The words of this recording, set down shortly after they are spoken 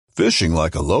Fishing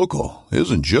like a local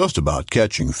isn't just about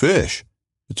catching fish.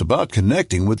 It's about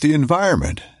connecting with the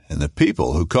environment and the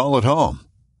people who call it home.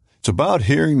 It's about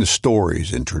hearing the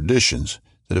stories and traditions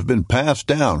that have been passed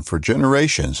down for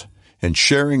generations and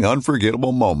sharing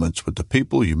unforgettable moments with the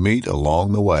people you meet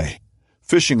along the way.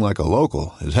 Fishing like a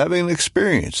local is having an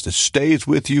experience that stays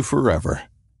with you forever.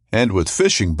 And with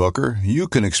Fishing Booker, you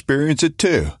can experience it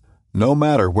too, no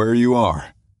matter where you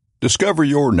are. Discover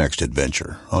your next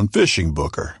adventure on Fishing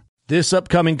Booker. This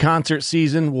upcoming concert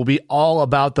season will be all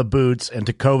about the boots, and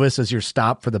Tecovas is your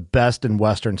stop for the best in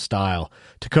Western style.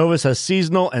 Tecovas has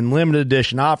seasonal and limited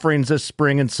edition offerings this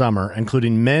spring and summer,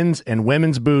 including men's and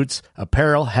women's boots,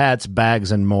 apparel, hats,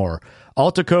 bags, and more.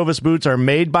 All Tecovas boots are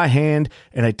made by hand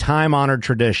in a time-honored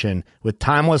tradition with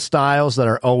timeless styles that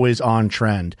are always on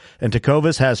trend. And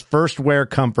Tecovas has first wear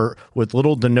comfort with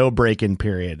little to no break-in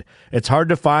period. It's hard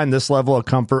to find this level of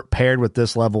comfort paired with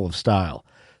this level of style.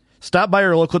 Stop by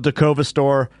your local Tecovas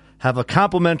store, have a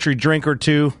complimentary drink or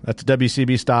two, that's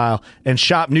WCB style, and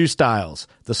shop new styles.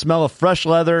 The smell of fresh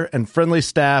leather and friendly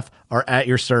staff are at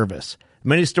your service.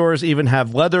 Many stores even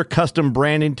have leather custom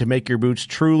branding to make your boots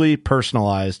truly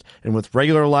personalized. And with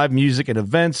regular live music and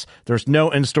events, there's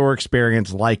no in-store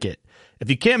experience like it.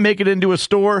 If you can't make it into a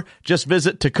store, just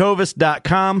visit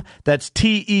tecovas.com. That's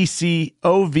TECOVAS.com.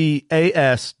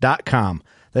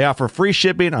 They offer free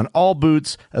shipping on all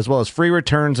boots, as well as free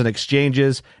returns and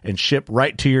exchanges, and ship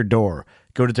right to your door.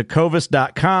 Go to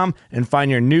tecovas.com and find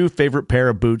your new favorite pair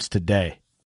of boots today.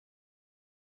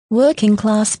 Working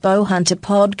Class Bowhunter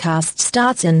podcast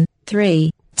starts in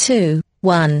 3, 2,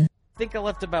 1. I think I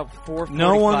left about 4:45.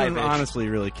 No one honestly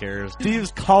really cares.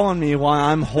 Steve's calling me while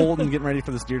I'm holding, getting ready for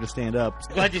this deer to stand up.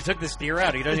 Glad you took this deer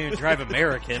out. He doesn't even drive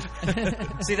American.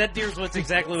 See, that deer's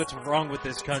exactly what's wrong with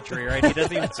this country, right? He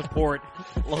doesn't even support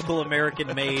local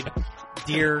American-made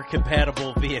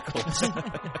deer-compatible vehicles.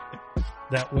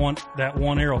 That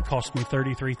one arrow cost me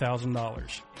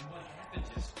 $33,000.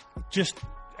 Just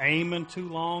aiming too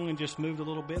long and just moved a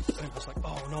little bit. It was like,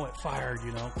 oh no, it fired,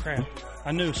 crap.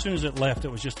 I knew as soon as it left, it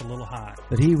was just a little high.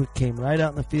 But he came right out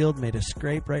in the field, made a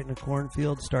scrape right in the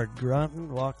cornfield, started grunting,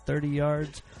 walked 30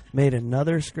 yards, made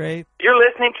another scrape. You're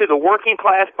listening to the Working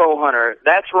Class Bowhunter.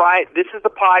 That's right. This is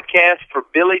the podcast for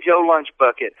Billy Joe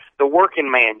Lunchbucket, the working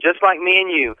man, just like me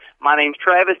and you. My name's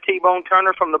Travis T-Bone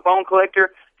Turner from The Bone Collector.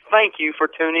 Thank you for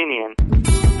tuning in.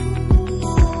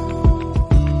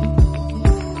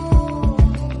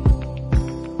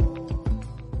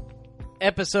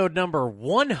 Episode number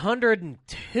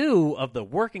 102 of the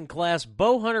Working Class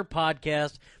Bowhunter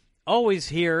podcast. Always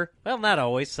here, well, not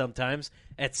always, sometimes,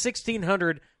 at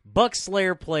 1600 Buck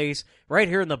Slayer Place, right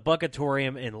here in the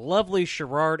Buckatorium in lovely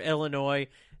Sherrard, Illinois.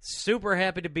 Super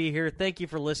happy to be here. Thank you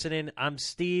for listening. I'm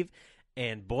Steve,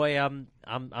 and boy, I'm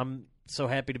so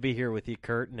happy to be here with you,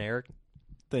 Kurt and Eric.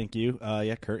 Thank you.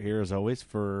 Kurt here as always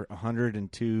for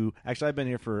 102. Actually, I've been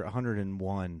here for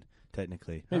 101.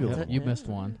 Technically. Maybe you missed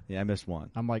one. Yeah, I missed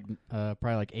one. I'm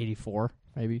probably like 84,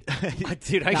 maybe.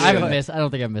 Dude, I haven't missed. I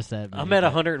don't think I missed that. I'm at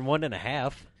 101 and a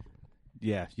half.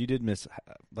 Yeah, you did miss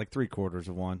like 3/4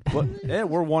 of one. But yeah,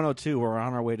 we're 102. We're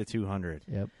on our way to 200.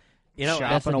 Yep.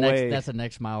 That's the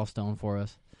next milestone for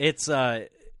us. It's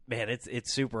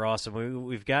it's super awesome.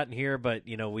 We've gotten here, but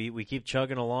we keep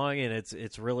chugging along, and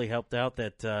it's really helped out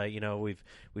that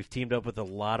we've teamed up with a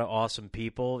lot of awesome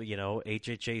people.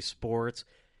 HHA Sports.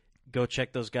 Go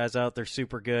check those guys out. They're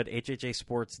super good.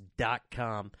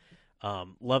 HHAsports.com.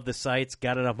 Love the sights.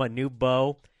 Got it on my new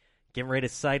bow. Getting ready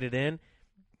to sight it in.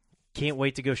 Can't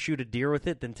wait to go shoot a deer with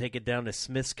it, then take it down to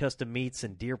Smith's Custom Meats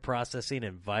and Deer Processing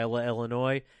in Viola,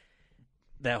 Illinois.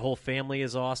 That whole family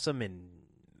is awesome, and,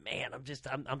 man,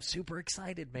 I'm super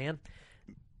excited, man.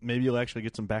 Maybe you'll actually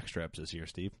get some backstraps this year,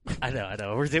 Steve. I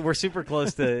know. We're super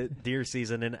close to deer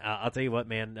season, and I'll tell you what,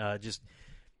 man, just –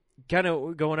 kind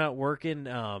of going out working,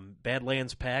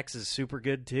 Badlands Packs is super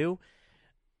good too.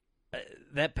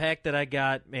 That pack that I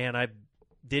got, man,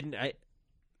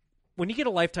 when you get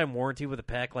a lifetime warranty with a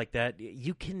pack like that,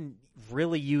 you can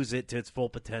really use it to its full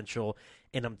potential.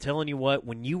 And I'm telling you what,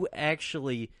 when you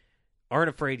actually aren't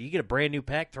afraid, you get a brand new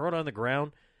pack, throw it on the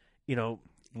ground, Well,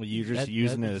 you're just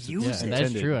using it as use it.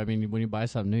 That's true. I mean, when you buy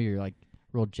something new, you're like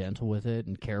real gentle with it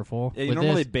and careful. Yeah, you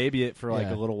normally baby it for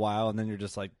a little while, and then you're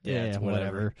just like, it's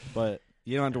whatever. But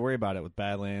you don't have to worry about it with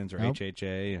Badlands or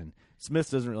HHA, and Smith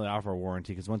doesn't really offer a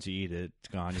warranty because once you eat it, it's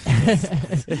gone. You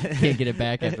can't get it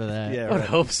back after that. I would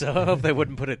hope so. I hope they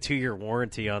wouldn't put a 2-year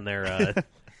warranty on their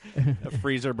a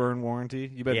freezer burn warranty.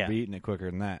 You better be eating it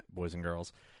quicker than that, boys and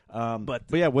girls. But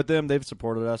yeah, with them, they've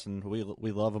supported us, and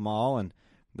we love them all, and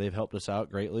they've helped us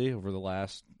out greatly over the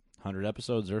last 100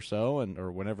 episodes or so,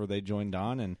 or whenever they joined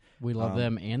on. And We love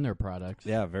them and their products.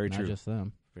 Yeah, very not true. just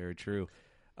them. Very true.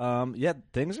 Yeah,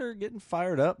 things are getting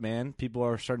fired up, man. People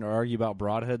are starting to argue about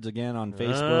broadheads again on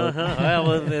Facebook.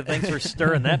 Well, thanks for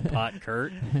stirring that pot,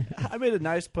 Kurt. I made a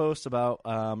nice post about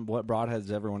what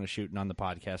broadheads everyone is shooting on the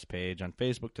podcast page on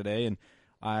Facebook today, and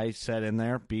I said in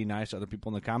there, be nice to other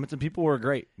people in the comments, and people were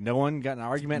great. No one got an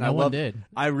argument. No one did.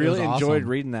 I really It was enjoyed awesome.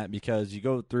 reading that because you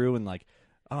go through and like,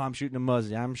 oh, I'm shooting a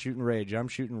Muzzy, I'm shooting Rage, I'm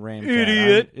shooting Ramcat.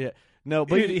 Idiot. Yeah. No,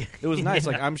 but Idiot. it was nice.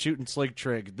 Yeah. Like, I'm shooting Slick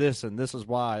Trig, this, and this is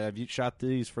why. I've shot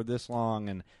these for this long,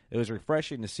 and it was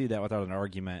refreshing to see that without an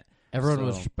argument. Everyone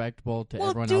was So- respectable to Well,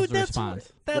 everyone dude, else's that's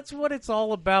response. that's what it's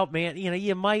all about, man. You know,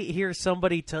 you might hear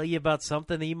somebody tell you about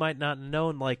something that you might not have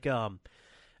known. Like,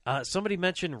 somebody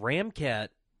mentioned Ramcat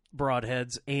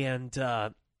broadheads, and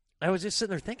I was just sitting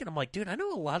there thinking, I'm like, dude, I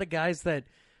know a lot of guys that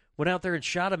went out there and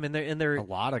shot them, and they're A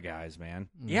lot of guys, man.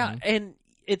 yeah, and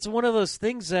it's one of those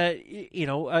things that, you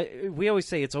know, we always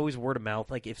say it's always word of mouth.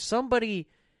 Like, if somebody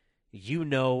you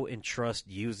know and trust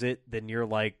use it, then you're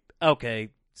like, okay,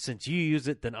 since you use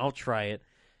it, then I'll try it.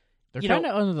 They're You know- kind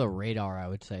of under the radar, I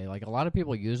would say. Like, a lot of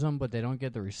people use them, but they don't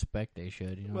get the respect they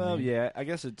should. You know what I Well, mean? yeah, I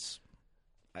guess it's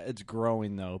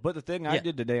growing though. But the thing I Yeah.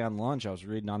 did today on lunch, I was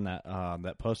reading on that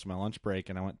post on my lunch break,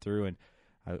 and I went through and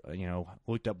I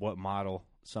looked up what model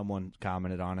someone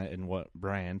commented on it and what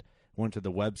brand. Went to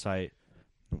the website,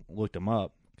 looked them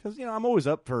up because I'm always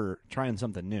up for trying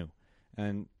something new.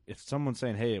 And if someone's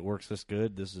saying, "Hey, it works this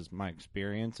good. This is my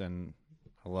experience, and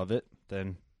I love it,"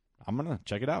 then I'm gonna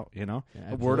check it out. Yeah, Word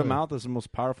of absolutely. mouth is the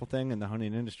most powerful thing in the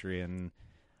hunting industry, and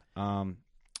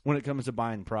when it comes to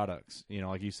buying products,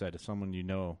 like you said, if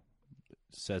someone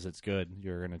says it's good,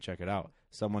 you're going to check it out.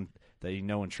 Someone that you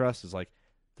know and trust is like,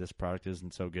 this product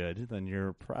isn't so good, then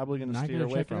you're probably going to Not steer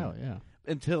gonna away check it from out, it. yeah.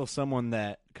 Until someone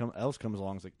that else comes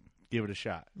along is like, give it a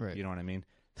shot. Right. You know what I mean?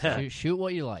 Shoot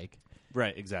what you like.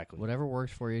 Right, exactly. Whatever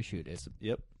works for you, shoot it.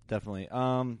 Yep, definitely.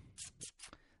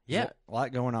 Yeah. A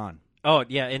lot going on. Oh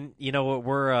yeah, and you know what,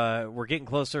 we're getting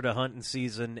closer to hunting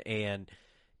season, and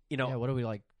Yeah, what are we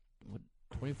like?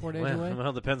 24 days well, away? well,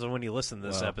 it depends on when you listen to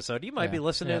this Well, episode. You might yeah. be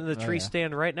listening Yeah. to the Oh, tree yeah.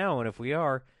 stand right now, and if we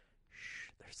are,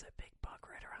 there's that big buck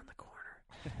right around the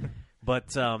corner.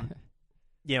 But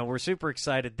we're super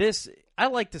excited. I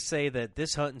like to say that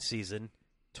this hunting season,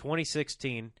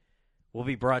 2016, will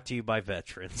be brought to you by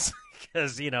veterans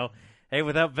because hey,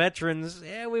 without veterans,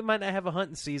 we might not have a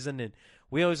hunting season, and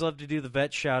we always love to do the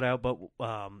vet shout out. But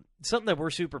something that we're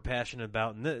super passionate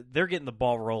about, and they're getting the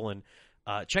ball rolling.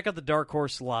 Check out the Dark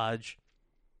Horse Lodge.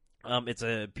 It's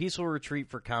a peaceful retreat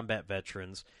for combat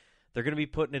veterans. They're going to be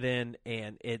putting it in,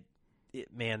 and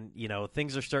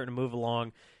things are starting to move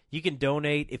along. You can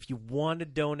donate if you want to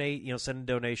donate. Send a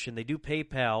donation. They do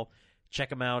PayPal. Check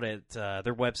them out at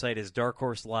their website is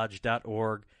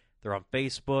darkhorselodge.org. They're on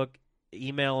Facebook.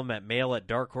 Email them at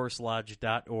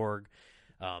mail@darkhorselodge.org.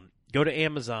 Go to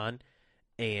Amazon,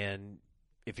 and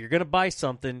if you're going to buy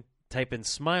something, type in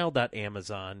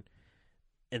smile.amazon.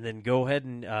 And then go ahead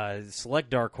and select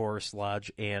Dark Horse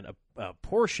Lodge, and a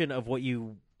portion of what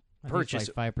you purchase.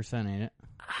 It's like 5%, ain't it?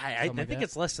 I Something like think that?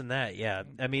 it's less than that. Yeah,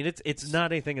 I mean it's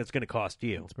not anything that's going to cost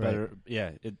you. It's better.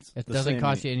 Yeah, It the doesn't same-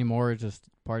 cost you any more. It's just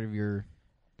part of your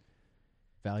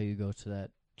value goes to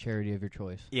that charity of your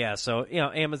choice. Yeah, so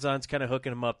Amazon's kind of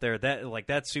hooking them up there.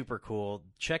 That's super cool.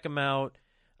 Check them out.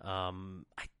 I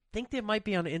think they might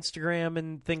be on Instagram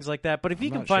and things like that. But if you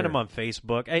I'm can not find sure. them on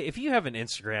Facebook, if you have an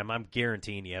Instagram, I'm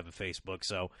guaranteeing you have a Facebook.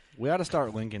 So We ought to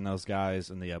start linking those guys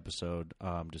in the episode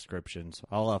descriptions.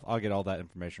 I'll get all that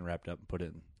information wrapped up and put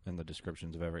it in the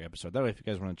descriptions of every episode. That way, if you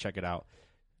guys want to check it out,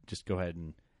 just go ahead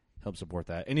and help support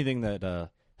that. Anything that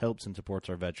helps and supports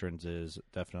our veterans is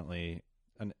definitely,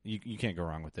 and you can't go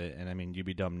wrong with it. And I mean, you'd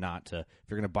be dumb not to. If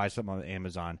you're going to buy something on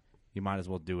Amazon, you might as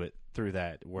well do it through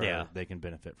that where they can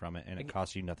benefit from it, and it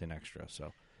costs you nothing extra.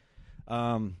 So,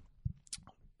 on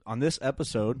this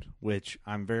episode, which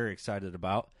I'm very excited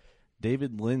about,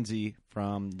 David Lindsay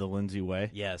from the Lindsay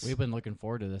Way. yes, We've been looking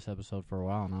forward to this episode for a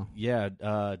while now. Yeah,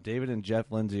 David and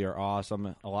Jeff Lindsay are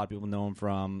awesome. A lot of people know him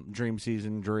from Dream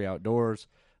Season, Drury Outdoors.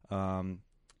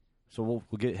 So we'll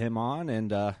get him on and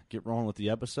get rolling with the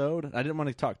episode. I didn't want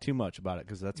to talk too much about it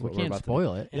because that's what We we're can't about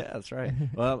spoil to it. Yeah, that's right.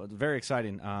 Well, very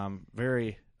exciting.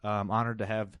 Very honored to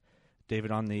have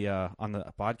David on the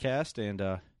podcast,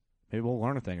 and maybe we'll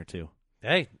learn a thing or two.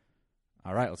 hey.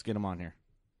 All right, let's get him on here.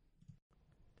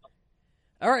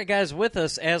 All right, guys, with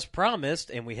us as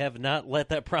promised, and we have not let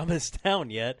that promise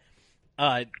down yet,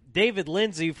 David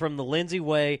Lindsay from the Lindsay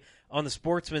Way on the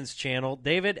Sportsman's Channel.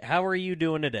 David, how are you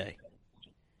doing today?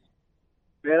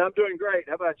 Man, I'm doing great.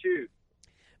 How about you?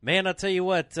 Man, I'll tell you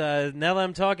what. Now that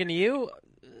I'm talking to you,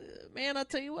 man, I'll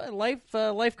tell you what.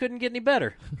 Life couldn't get any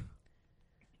better.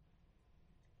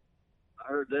 I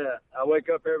heard that. I wake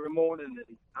up every morning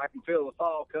and I can feel the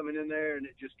fall coming in there, and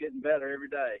it's just getting better every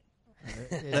day.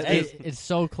 It's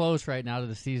so close right now to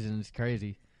the season. It's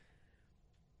crazy.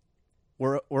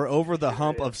 We're over the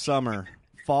hump of summer.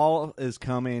 Fall is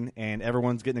coming, and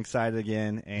everyone's getting excited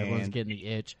again. And Everyone's getting the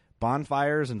itch.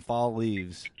 Bonfires and fall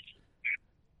leaves.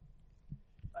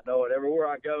 I know it. Everywhere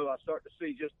I go, I start to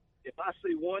see just if I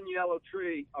see one yellow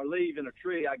tree or leaf in a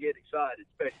tree, I get excited,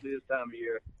 especially this time of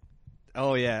year.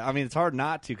 Oh, yeah. I mean, it's hard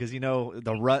not to because,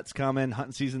 the rut's coming,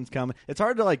 hunting season's coming. It's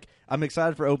hard to, I'm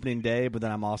excited for opening day, but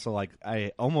then I'm also,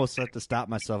 I almost have to stop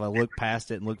myself. I look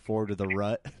past it and look forward to the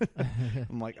rut.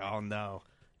 I'm like, oh, no.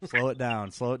 Slow it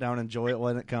down. Enjoy it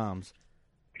when it comes.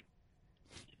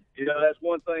 That's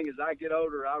one thing as I get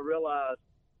older, I realize,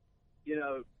 you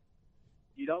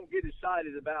don't get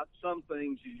excited about some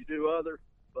things as you do others,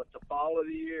 but the fall of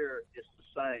the year, it's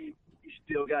the same. You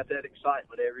still got that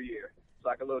excitement every year. It's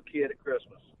like a little kid at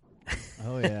Christmas.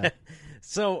 Oh yeah.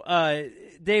 So,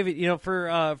 David,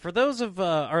 for those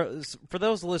for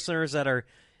those listeners that are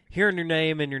hearing your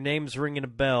name and your name's ringing a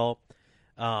bell,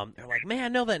 they're like, "Man, I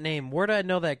know that name. Where do I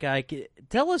know that guy?"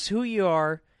 Tell us who you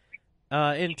are,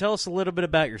 and tell us a little bit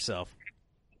about yourself.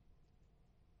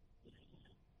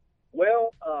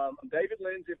 Well, I'm David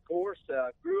Lindsay, of course.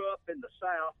 Grew up in the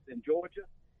South in Georgia,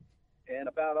 and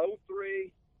about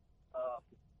 2003.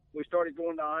 We started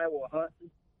going to Iowa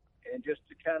hunting and just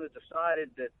kind of decided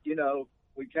that,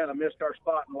 we kind of missed our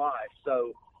spot in life.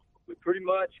 So we pretty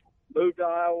much moved to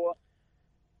Iowa.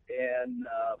 And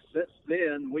since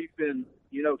then, we've been,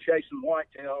 chasing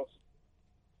whitetails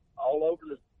all over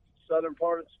the southern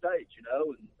part of the state,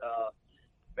 And,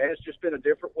 man, it's just been a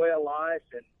different way of life.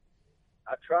 And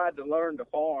I tried to learn to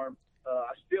farm.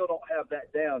 I still don't have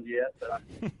that down yet, but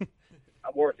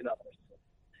I'm working on it.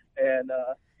 And,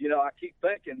 I keep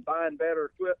thinking buying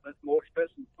better equipment, more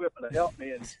expensive equipment to help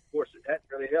me. And, of course, it hasn't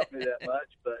really helped me that much.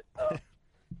 But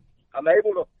I'm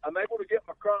able to get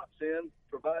my crops in,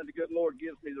 provided the good Lord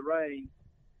gives me the rain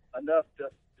enough to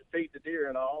feed the deer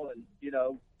and all and,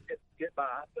 get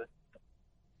by. But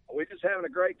we're just having a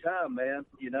great time, man,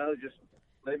 just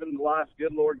living the life the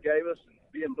good Lord gave us and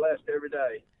being blessed every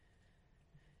day.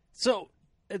 So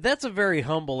that's a very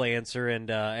humble answer, and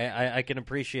I can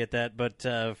appreciate that. But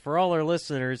for all our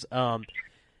listeners,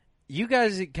 you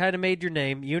guys kind of made your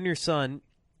name. You and your son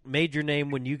made your name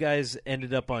when you guys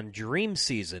ended up on Dream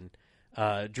Season,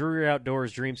 Drury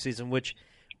Outdoors Dream Season, which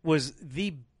was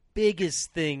the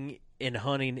biggest thing in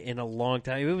hunting in a long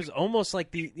time. It was almost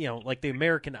like the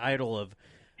American Idol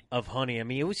of hunting. I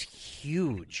mean, it was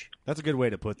huge. That's a good way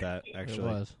to put that, actually. It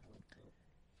was.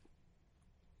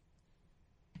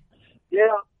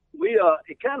 Yeah,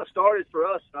 it kind of started for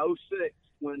us in 2006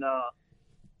 when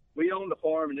we owned a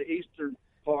farm in the eastern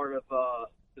part of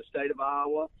the state of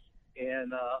Iowa,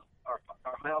 and our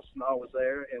house and all was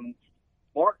there, and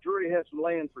Mark Drury had some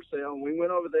land for sale, and we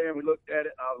went over there and we looked at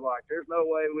it, and I was like, there's no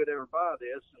way we'd ever buy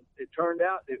this. And it turned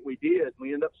out that we did.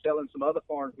 We ended up selling some other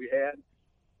farms we had.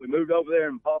 We moved over there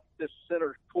and bought this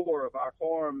center core of our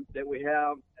farm that we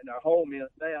have and our home in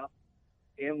now,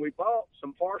 and we bought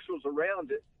some parcels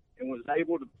around it and was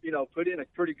able to, put in a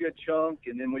pretty good chunk,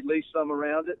 and then we leased some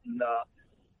around it. And,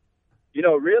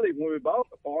 really when we bought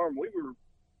the farm, we were,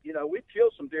 we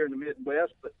killed some deer in the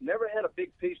Midwest, but never had a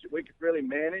big piece that we could really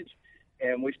manage.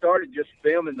 And we started just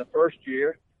filming the first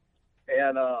year,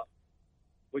 and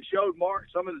we showed Mark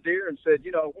some of the deer and said,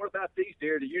 what about these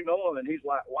deer? Do you know them? And he's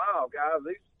like, wow, guys,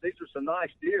 these are some nice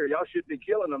deer. Y'all should be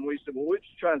killing them. We said, well, we're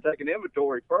just trying to take an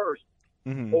inventory first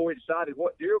before we decided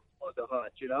what deer we wanted to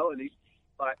hunt, And he's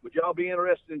like, would y'all be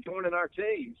interested in joining our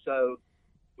team? So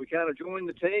we kind of joined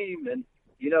the team, and,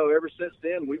 ever since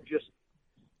then, we've just,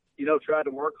 tried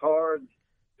to work hard.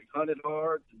 We've hunted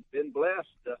hard and been blessed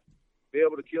to be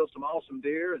able to kill some awesome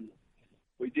deer. And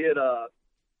we did a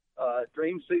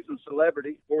Dream Season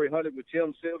Celebrity where we hunted with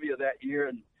Tim Sylvia that year.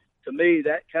 And to me,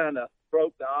 that kind of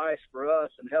broke the ice for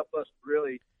us and helped us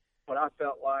really, what I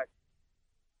felt like,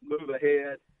 move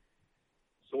ahead,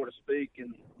 so to speak,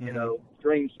 in,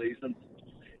 Dream Season.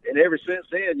 And ever since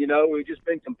then, we've just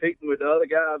been competing with the other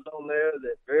guys on there that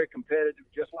are very competitive,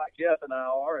 just like Jeff and I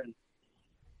are. And,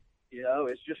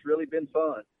 it's just really been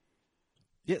fun.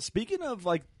 Yeah, speaking of,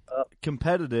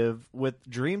 competitive with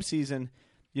Dream Season,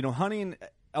 hunting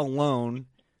alone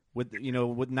with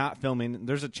not filming,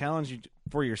 there's a challenge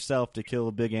for yourself to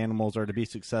kill big animals or to be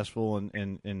successful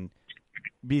and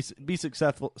be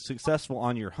successful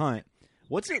on your hunt.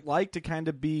 What's it like to kind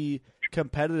of be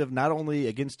competitive, not only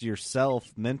against yourself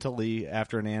mentally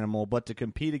after an animal, but to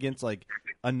compete against like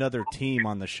another team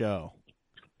on the show?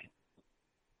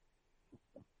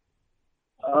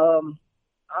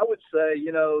 I would say,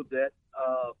 that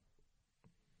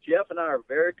Jeff and I are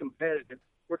very competitive.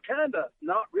 We're kind of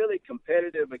not really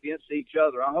competitive against each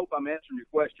other. I hope I'm answering your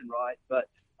question right. But,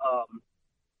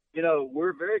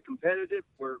 we're very competitive.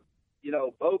 We're,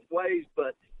 both ways.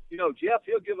 But, Jeff,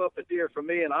 he'll give up a deer for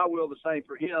me, and I will the same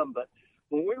for him. But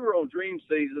when we were on dream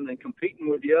season and competing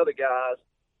with the other guys,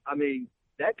 I mean,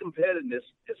 that competitiveness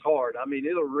is hard. I mean,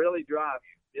 it'll really drive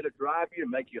you. It'll drive you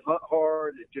and make you hunt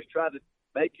hard and just try to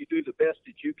make you do the best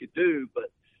that you could do.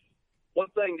 But one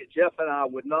thing that Jeff and I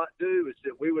would not do is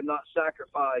that we would not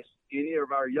sacrifice any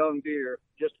of our young deer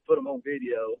just to put them on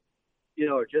video,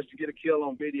 or just to get a kill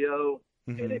on video.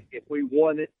 Mm-hmm. And if we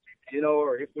won it,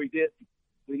 or if we didn't,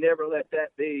 we never let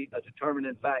that be a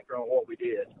determining factor on what we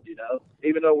did,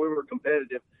 Even though we were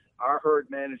competitive, our herd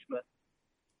management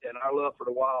and our love for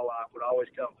the wildlife would always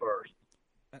come first.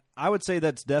 I would say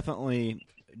that's definitely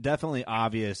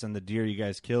obvious in the deer you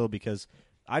guys kill, because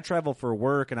I travel for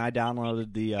work and I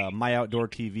downloaded the My Outdoor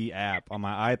TV app on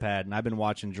my iPad, and I've been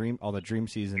watching all the dream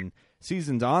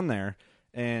seasons on there,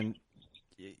 and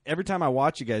every time I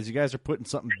watch you guys are putting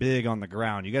something big on the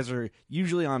ground. You guys are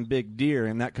usually on big deer,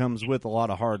 and that comes with a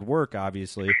lot of hard work,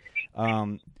 obviously.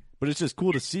 But it's just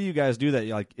cool to see you guys do that.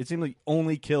 Like, it seems like you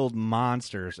only killed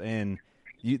monsters, and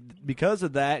because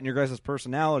of that and your guys'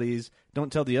 personalities,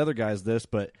 don't tell the other guys this,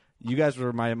 but you guys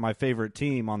were my favorite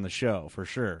team on the show for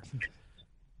sure.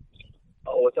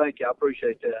 Oh, well, thank you. I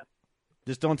appreciate that.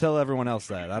 Just don't tell everyone else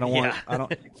that. I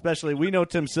don't. Especially, we know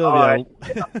Tim All Sylvia. right.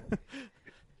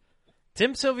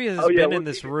 Tim Sylvia has been in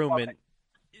this room, and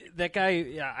that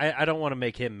guy, I don't want to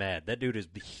make him mad. That dude is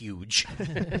huge.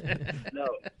 No,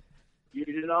 you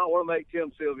do not want to make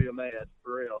Tim Sylvia mad,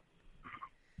 for real.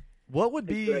 What would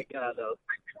He's be a great guy, though.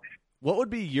 What would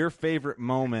be your favorite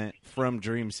moment from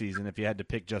dream season if you had to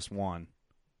pick just one?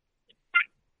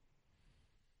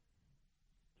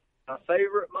 My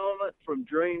favorite moment from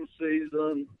dream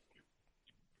season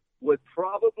would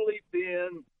probably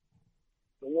been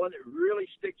the one that really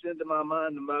sticks into my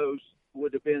mind the most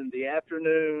would have been the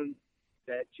afternoon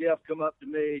that Jeff come up to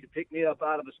me to pick me up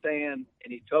out of the stand,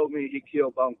 and he told me he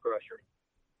killed Bone Crusher.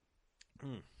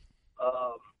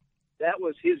 That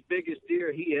was his biggest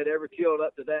deer he had ever killed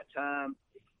up to that time.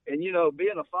 And,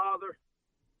 being a father,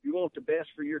 you want the best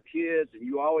for your kids, and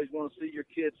you always want to see your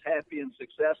kids happy and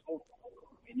successful.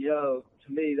 And, to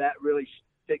me, that really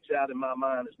sticks out in my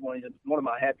mind as one of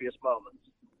my happiest moments.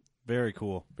 Very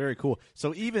cool. Very cool.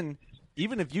 So even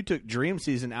if you took dream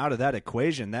season out of that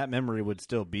equation, that memory would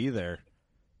still be there.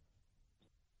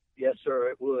 Yes, sir,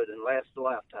 it would, and last a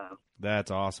lifetime.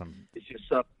 That's awesome. It's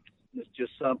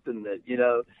just something that,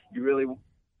 you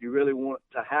really want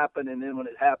to happen, and then when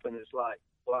it happens, it's like,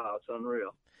 wow, it's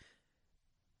unreal.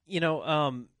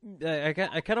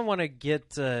 I kind of want to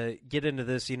get into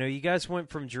this. You guys went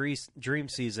from dream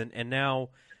season, and now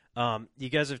you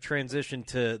guys have transitioned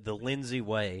to the Lindsay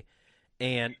way,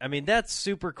 and I mean that's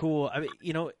super cool. I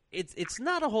mean, it's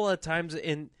not a whole lot of times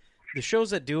in the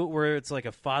shows that do it where it's like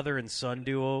a father and son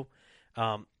duo,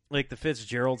 like the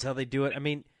Fitzgeralds, how they do it. I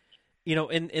mean,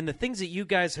 and the things that you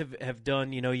guys have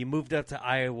done. You moved up to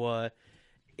Iowa.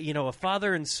 A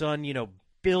father and son.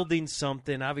 Building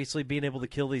something, obviously being able to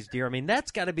kill these deer. I mean, that's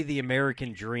got to be the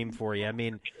American dream for you. I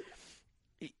mean,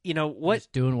 what?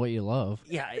 Just doing what you love.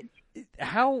 Yeah.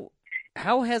 How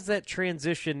has that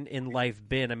transition in life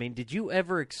been? I mean, did you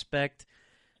ever expect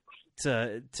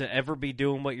to ever be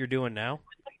doing what you're doing now?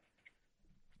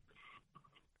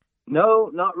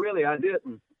 No, not really. I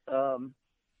didn't.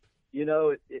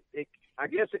 I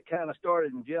guess it kind of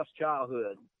started in Jeff's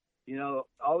childhood.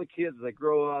 All the kids, they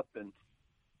grow up, and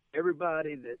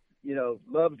everybody that,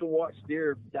 loves to watch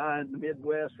deer die in the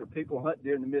Midwest, or people hunt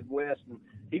deer in the Midwest, and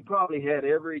he probably had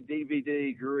every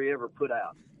DVD Drury ever put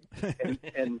out,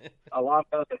 and a lot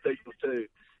of other people too.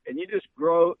 And you just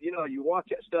grow, you watch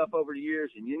that stuff over the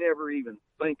years, and you never even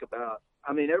think about,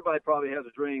 I mean, everybody probably has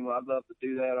a dream, well, I'd love to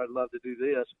do that, I'd love to do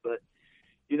this, but,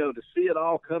 to see it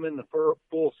all come in the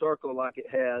full circle like it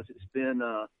has,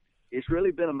 it's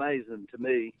really been amazing to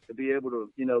me to be able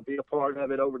to, be a part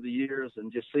of it over the years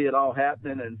and just see it all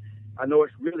happening. And I know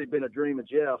it's really been a dream of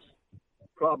Jeff's,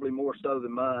 probably more so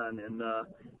than mine. And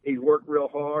he's worked real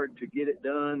hard to get it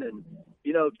done. And,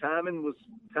 timing was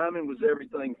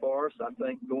everything for us. I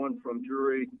think going from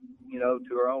Drury,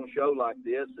 to our own show like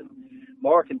this, and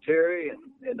Mark and Terry and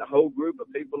the whole group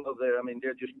of people over there, I mean,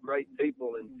 they're just great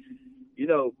people. And,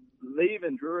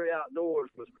 leaving Drury Outdoors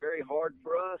was very hard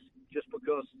for us just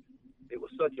because it was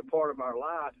such a part of our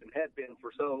life and had been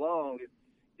for so long,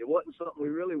 it wasn't something we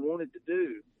really wanted to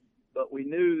do. But we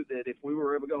knew that if we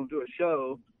were ever going to do a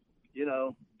show, you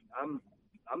know, I'm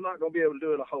not going to be able to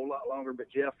do it a whole lot longer, but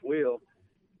Jeff will,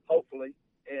 hopefully.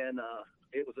 And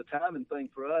it was a timing thing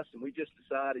for us, and we just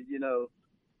decided, you know,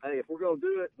 hey, if we're going to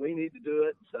do it, we need to do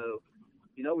it. So,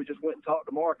 you know, we just went and talked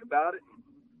to Mark about it.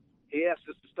 He asked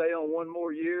us to stay on one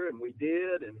more year, and we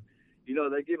did. And, you know,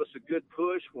 they give us a good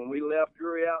push when we left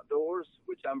Drury Outdoors,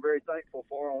 which I'm very thankful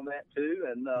for on that too.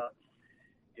 And,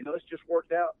 you know, it's just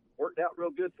worked out real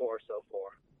good for us so far.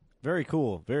 Very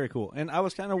cool, very cool. And I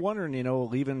was kind of wondering, you know,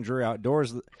 leaving Drury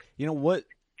Outdoors, you know,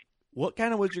 what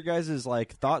kind of was your guys'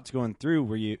 like thoughts going through?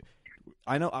 Were you,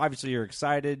 I know obviously you're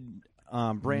excited,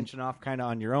 branching off kind of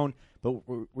on your own, but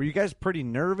were you guys pretty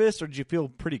nervous, or did you feel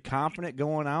pretty confident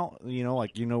going out? You know,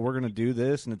 like, you know, we're going to do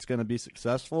this and it's going to be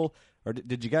successful, or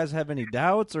did you guys have any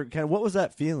doubts, or kind of what was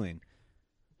that feeling?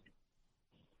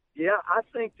 Yeah, I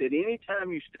think that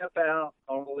anytime you step out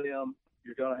on a limb,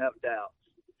 you're going to have doubts.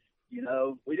 You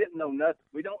know, we don't know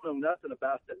nothing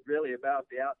about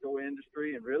the outdoor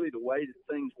industry and really the way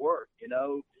that things work. You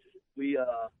know,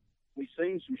 we've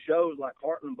seen some shows like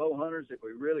Heartland Bow Hunters that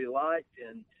we really liked,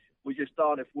 and we just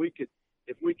thought if we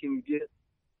can get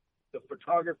the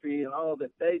photography and all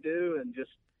that they do and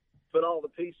just put all the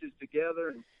pieces together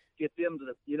and get them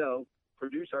to, you know,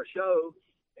 produce our show,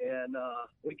 and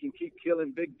we can keep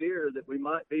killing big deer, that we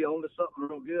might be onto something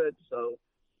real good. So,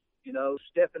 you know,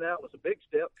 stepping out was a big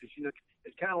step, because, you know,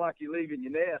 it's kind of like you leaving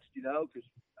your nest, you know, because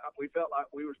we felt like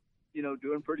we were, you know,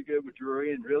 doing pretty good with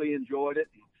Drury and really enjoyed it,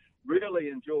 and really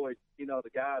enjoyed, you know, the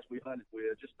guys we hunted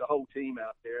with, just the whole team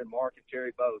out there, and Mark and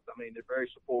Terry both. I mean, they're very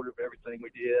supportive of everything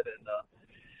we did. And,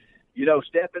 you know,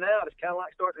 stepping out is kind of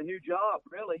like starting a new job,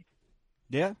 really.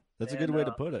 Yeah, that's a good way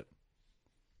to put it.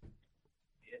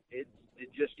 It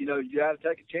just, you know, you got to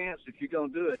take a chance if you're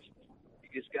going to do it.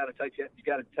 You just got to take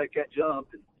that jump.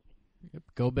 And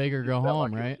go big or go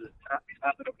home, right?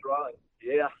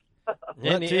 Yeah.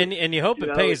 and you hope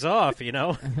it pays off, you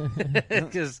know,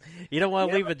 because you don't want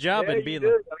to leave a job and be in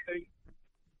the.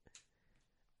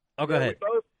 Go ahead.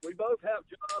 We both have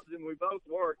jobs and we both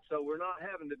work, so we're not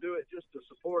having to do it just to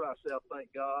support ourselves,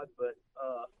 thank God. But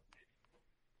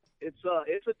it's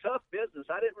a tough business.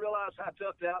 I didn't realize how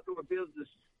tough the outdoor business,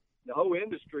 the whole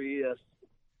industry is,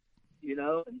 you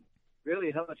know, and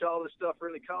really how much all this stuff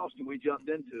really costs, and we jumped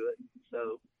into it.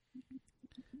 So.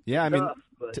 Yeah, I mean,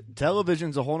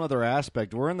 television's a whole other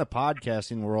aspect. We're in the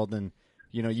podcasting world, and,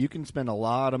 you know, you can spend a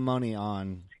lot of money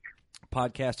on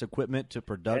podcast equipment to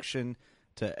production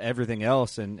to everything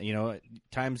else, and, you know,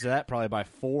 times that probably by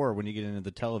 4 when you get into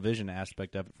the television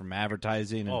aspect of it, from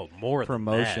advertising and more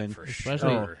promotion. Than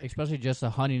that, for especially just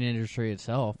the hunting industry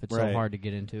itself. It's so hard to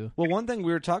get into. Well, one thing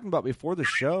we were talking about before the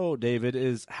show, David,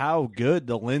 is how good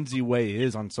the Lindsay Way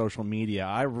is on social media.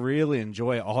 I really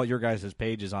enjoy all your guys'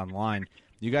 pages online.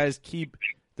 You guys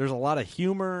there's a lot of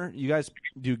humor. You guys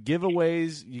do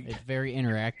giveaways. It's very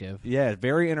interactive. Yeah,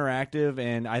 very interactive,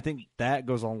 and I think that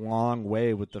goes a long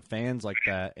way with the fans like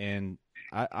that, and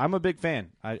I'm a big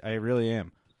fan. I really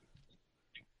am.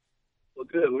 Well,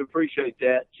 good. We appreciate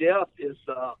that. Jeff is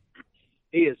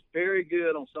he is very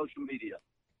good on social media.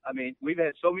 I mean, we've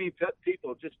had so many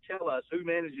people just tell us who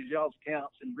manages y'all's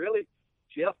accounts, and really,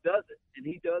 Jeff does it, and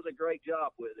he does a great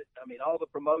job with it. I mean, all the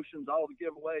promotions, all the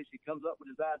giveaways, he comes up with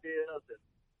his ideas,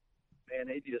 and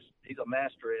man, he's a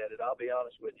master at it. I'll be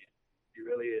honest with you. He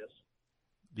really is.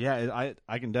 Yeah,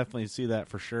 I can definitely see that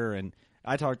for sure. And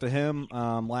I talked to him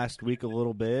last week a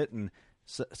little bit and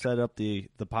set up the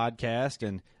podcast,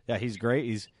 and yeah, he's great.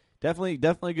 He's definitely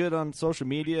good on social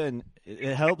media, and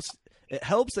it helps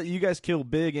that you guys kill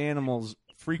big animals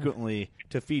frequently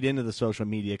to feed into the social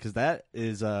media, because that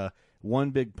is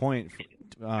one big point,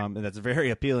 and that's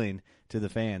very appealing to the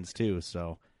fans too.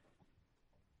 So,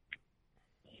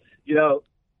 you know,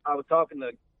 I was talking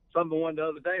to someone the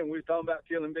other day, and we were talking about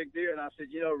killing big deer, and I said,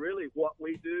 you know, really what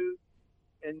we do,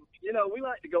 and, you know, we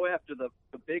like to go after the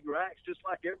big racks just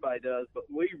like everybody does, but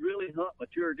we really hunt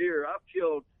mature deer. I've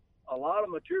killed a lot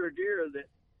of mature deer that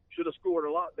should have scored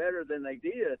a lot better than they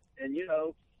did, and, you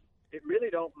know, it really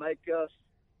don't make us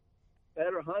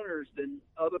better hunters than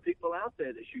other people out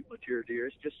there that shoot mature deer.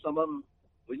 It's just some of them,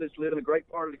 we just live in a great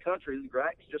part of the country. The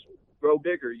racks just grow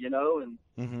bigger, you know,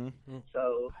 and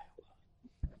so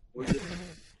that's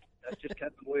just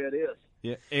kind of the way it is.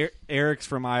 Yeah, Eric's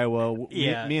from Iowa.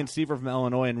 Yeah. Me and Steve are from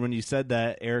Illinois, and when you said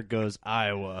that, Eric goes,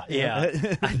 Iowa. Yeah.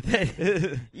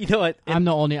 You know what? I'm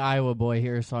the only Iowa boy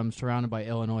here, so I'm surrounded by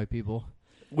Illinois people.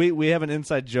 We have an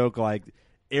inside joke, like,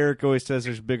 Eric always says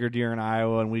there's bigger deer in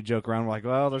Iowa, and we joke around. We're like,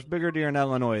 well, there's bigger deer in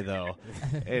Illinois, though.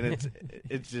 And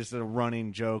it's just a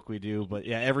running joke we do. But,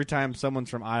 yeah, every time someone's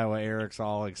from Iowa, Eric's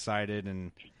all excited,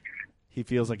 and he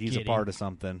feels like he's a part of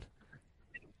something.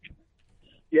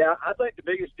 Yeah, I think the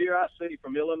biggest deer I see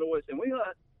from Illinois, and we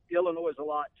hunt Illinois a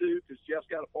lot too, because Jeff's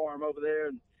got a farm over there.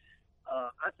 And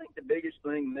I think the biggest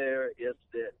thing there is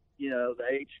that, the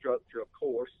age structure, of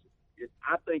course.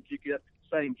 I think you get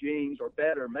the same genes or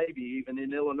better, maybe even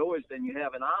in Illinois than you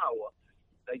have in Iowa.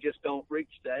 They just don't reach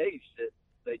the age that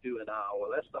they do in Iowa.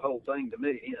 That's the whole thing to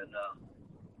me. And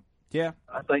yeah,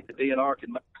 I think the DNR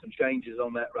can make some changes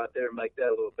on that right there and make that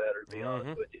a little better, to be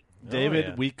honest with you.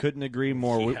 David, we couldn't agree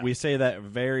more. We say that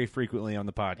very frequently on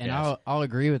the podcast. And I'll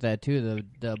agree with that, too.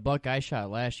 The buck I shot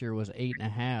last year was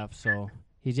 8.5, so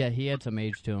he had some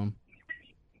age to him.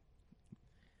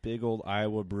 Big old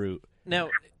Iowa brute. Now,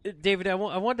 David, I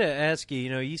wanted to ask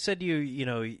you. You said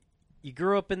you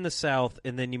grew up in the South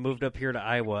and then you moved up here to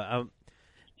Iowa.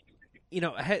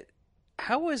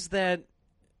 How is that?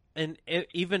 And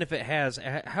even if it has,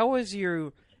 how is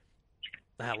your?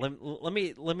 Let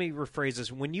me rephrase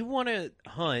this. When you want to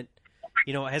hunt,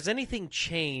 has anything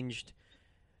changed?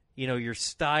 Your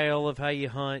style of how you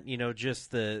hunt.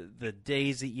 Just the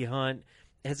days that you hunt.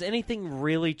 Has anything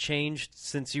really changed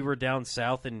since you were down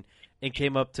south and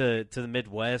came up to the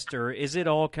Midwest, or is it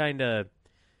all kind of,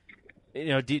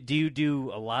 do you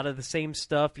do a lot of the same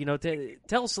stuff?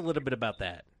 Tell us a little bit about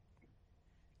that.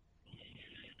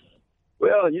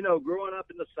 Well, growing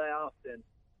up in the South, and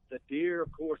the deer,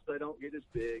 of course, they don't get as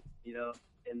big,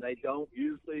 and they don't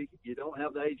usually, you don't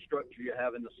have the age structure you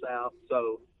have in the South,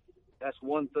 so that's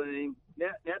one thing.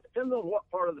 Now it depends on what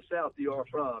part of the South you are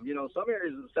from. Some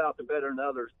areas of the South are better than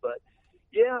others, but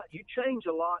yeah, you change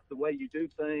a lot the way you do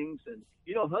things. And,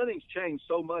 hunting's changed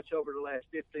so much over the last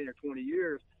 15 or 20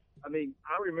 years. I mean,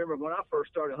 I remember when I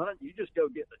first started hunting, you just go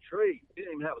get in a tree. You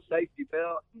didn't even have a safety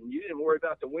belt, and you didn't worry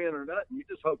about the wind or nothing. You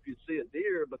just hoped you'd see a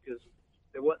deer because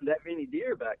there wasn't that many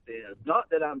deer back then. Not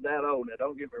that I'm that old now,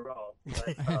 don't get me wrong.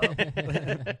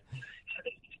 But,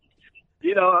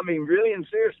 really and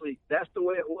seriously, that's the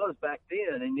way it was back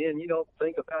then. And then you don't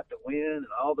think about the wind and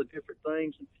all the different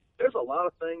things. And there's a lot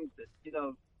of things that,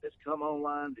 that's come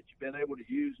online that you've been able to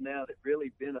use now that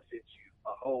really benefits you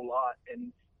a whole lot.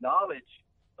 And knowledge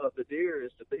of the deer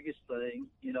is the biggest thing,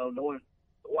 knowing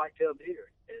the whitetail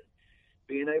deer and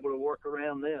being able to work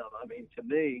around them. I mean, to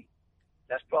me,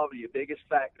 that's probably your biggest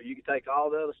factor. You can take all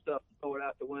the other stuff and throw it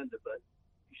out the window, but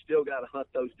you still got to hunt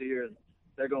those deer, and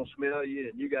they're going to smell you,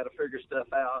 and you got to figure stuff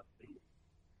out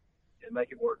and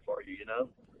make it work for you,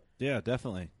 Yeah,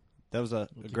 definitely. That was a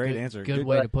great answer. Good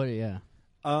way to put it, yeah.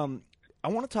 I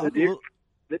want to talk a little...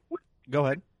 Go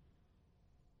ahead.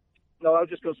 No, I was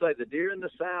just going to say, the deer in the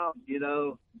South,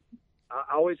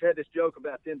 I always had this joke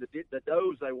about them. The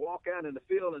does, they walk out in the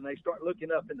field and they start looking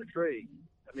up in the tree.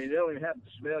 I mean, they don't even have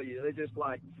to smell you. They just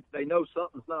they know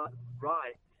something's not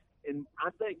right. And I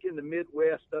think in the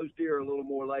Midwest, those deer are a little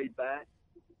more laid back,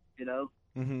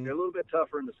 Mm-hmm. They're a little bit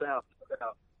tougher in the South.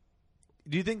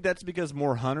 Do you think that's because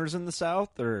more hunters in the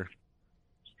South, or?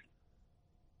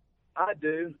 I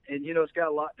do, and it's got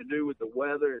a lot to do with the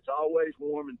weather. It's always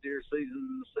warm in deer season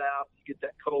in the South. You get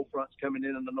that cold fronts coming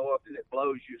in the north, and it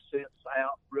blows your scents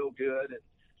out real good. And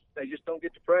they just don't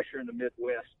get the pressure in the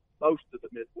Midwest. Most of the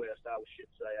Midwest, I should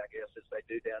say, I guess, as they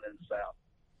do down in the South.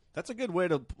 That's a good way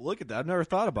to look at that. I've never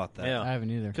thought about that. Yeah. I haven't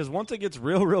either. Because once it gets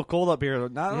real, real cold up here,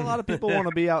 not a lot of people want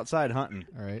to be outside hunting.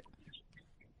 All right.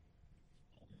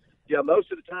 Yeah,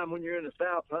 most of the time when you're in the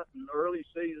South hunting early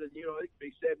season, it can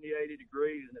be 70, 80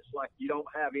 degrees, and it's like you don't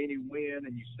have any wind,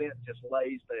 and your scent just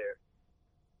lays there.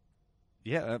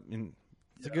 Yeah, I mean,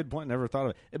 it's a good point. Never thought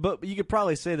of it. But you could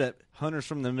probably say that hunters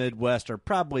from the Midwest are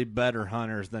probably better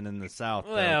hunters than in the South.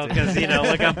 Well, because,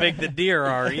 look how big the deer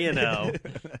are, Yeah.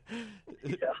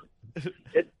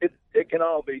 It can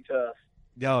all be tough.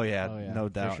 Oh, yeah, no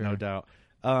doubt, sure. no doubt.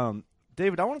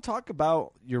 David, I want to talk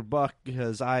about your buck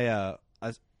because I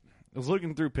was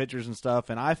looking through pictures and stuff,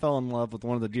 and I fell in love with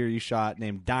one of the deer you shot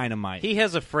named Dynamite. He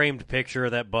has a framed picture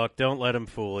of that buck. Don't let him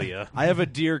fool you. I have a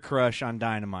deer crush on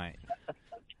Dynamite.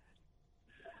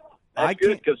 That's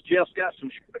good because Jeff's got some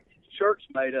shirts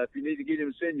made up. You need to get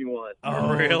him to send you one.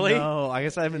 Oh, really? No, I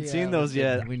guess I haven't seen those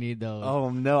yet. We need those. Oh,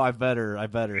 no, I better.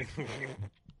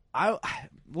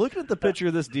 Looking at the picture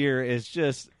of this deer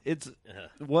it's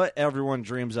what everyone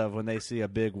dreams of when they see a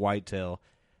big whitetail.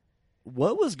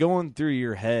 What was going through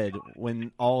your head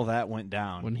when all that went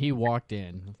down? When he walked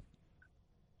in.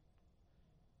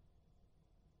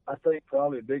 I think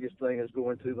probably the biggest thing that's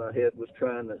going through my head was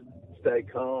trying to stay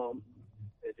calm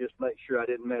and just make sure I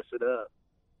didn't mess it up,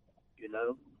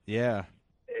 Yeah.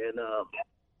 And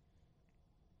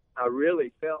I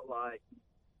really felt like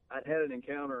I'd had an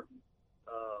encounter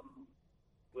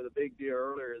with a big deer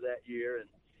earlier that year, and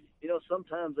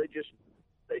sometimes they just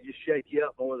shake you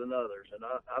up more than others, and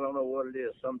I don't know what it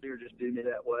is. Some deer just do me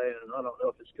that way, and I don't know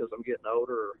if it's because I'm getting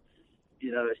older or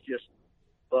it's just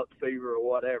buck fever or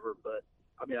whatever. But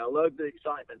I mean, I love the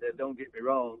excitement. Don't get me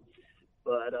wrong,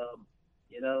 but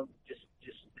just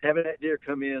having that deer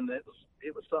come in, it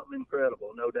was something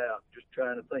incredible, no doubt. Just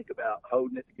trying to think about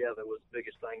holding it together was the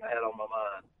biggest thing I had on my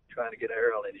mind. Trying to get an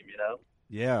arrow in him,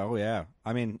 Yeah, oh yeah.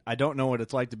 I mean, I don't know what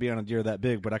it's like to be on a deer that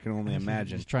big, but I can only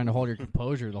imagine. Just trying to hold your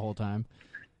composure the whole time.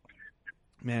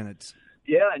 Man, it's...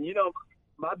 Yeah, and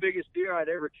my biggest deer I'd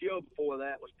ever killed before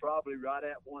that was probably right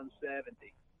at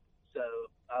 170. So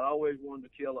I'd always wanted to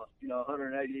kill a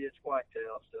 180-inch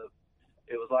whitetail, so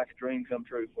it was like a dream come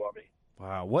true for me.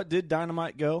 Wow. What did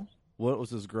Dynamite go? What was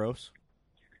his gross?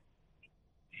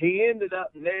 He ended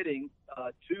up netting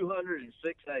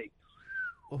 206.8.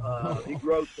 He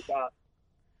grossed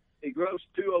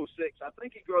 206. I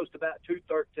think he grossed about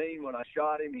 213 when I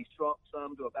shot him. He shrunk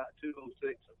some to about 206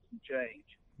 and some change.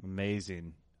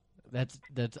 Amazing. That's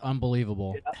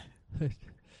unbelievable. Yeah.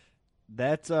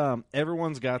 That's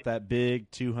everyone's got that big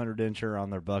 200-incher on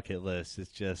their bucket list.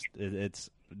 It's just it's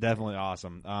definitely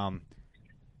awesome. Man,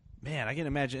 I can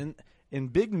imagine in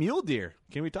big mule deer.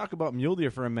 Can we talk about mule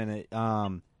deer for a minute?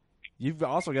 You've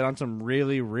also got on some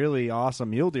really, really awesome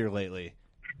mule deer lately.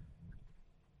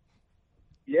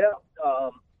 Yeah, a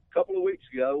couple of weeks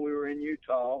ago we were in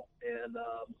Utah, and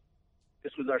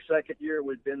this was our second year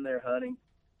we'd been there hunting,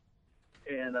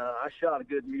 and I shot a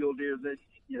good mule deer that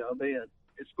then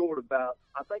it scored about,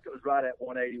 I think it was right at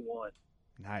 181.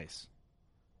 Nice.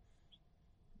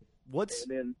 And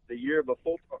then the year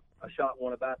before I shot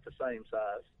one about the same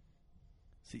size.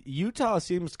 See, Utah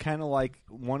seems kind of like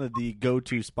one of the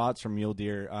go-to spots for mule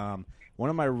deer. One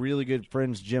of my really good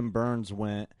friends, Jim Burns,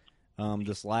 went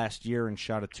this last year and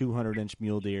shot a 200-inch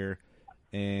mule deer,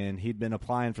 and he'd been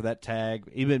applying for that tag.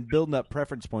 He'd been building up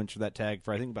preference points for that tag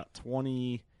for I think about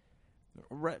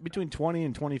between 20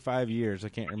 and 25 years. I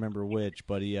can't remember which,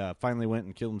 but he finally went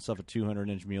and killed himself a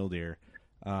 200-inch mule deer.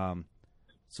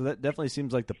 So that definitely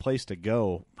seems like the place to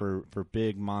go for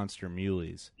big monster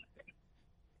muleys.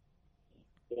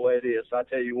 Boy, it is. I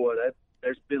tell you what,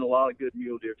 there's been a lot of good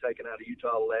mule deer taken out of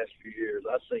Utah the last few years.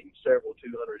 I've seen several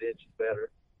 200 inches better.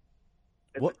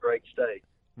 It's a great state.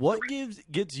 What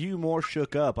gets you more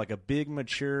shook up, like a big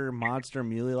mature monster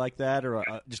muley like that, or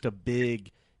just a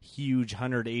big, huge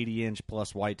 180-inch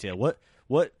plus whitetail?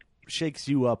 What shakes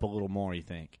you up a little more, you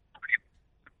think?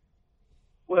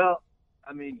 Well,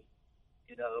 I mean,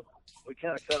 we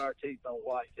kind of cut our teeth on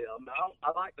whitetail.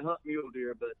 I like to hunt mule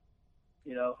deer, but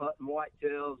hunting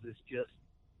whitetails is just,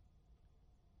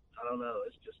 I don't know.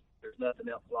 It's just, there's nothing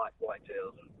else like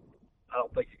whitetails. I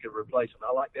don't think you could replace them.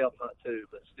 I like to elk hunt too,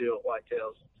 but still,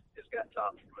 whitetails has got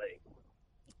tops for me.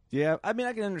 Yeah, I mean,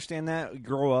 I can understand that.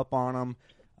 Grow up on them.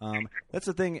 That's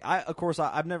the thing.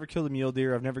 I've never killed a mule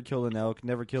deer. I've never killed an elk.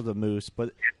 Never killed a moose.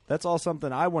 But that's all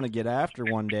something I want to get after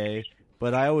one day.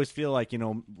 But I always feel like,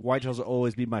 whitetails will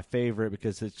always be my favorite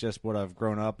because it's just what I've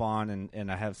grown up on,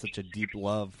 and I have such a deep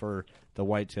love for the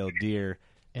whitetail deer.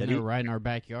 And they're right in our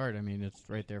backyard. I mean, it's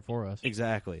right there for us.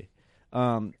 Exactly.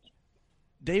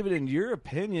 David, in your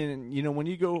opinion, when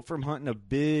you go from hunting a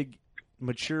big,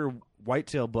 mature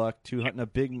whitetail buck to hunting a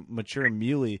big, mature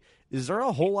muley, is there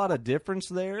a whole lot of difference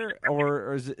there,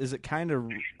 or is it kind of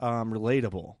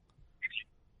relatable?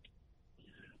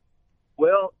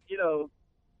 Well,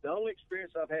 the only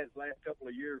experience I've had the last couple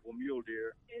of years with mule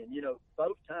deer, and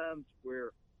both times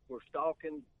we're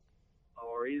stalking,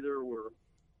 or either we're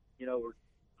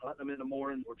hunting them in the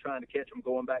morning, we're trying to catch them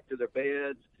going back to their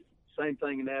beds. Same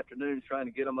thing in the afternoon, trying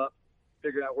to get them up,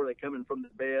 figure out where they're coming from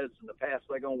their beds and the paths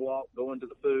they're going to walk, going to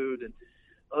the food. And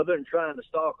other than trying to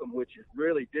stalk them, which is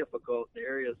really difficult in the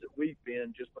areas that we've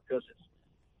been, just because it's,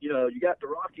 you got the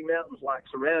Rocky Mountains like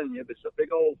surrounding you, but it's a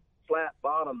big old flat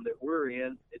bottom that we're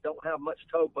in. It don't have much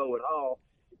topo at all,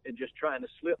 and just trying to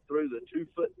slip through the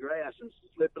 2-foot grass and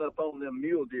slipping up on them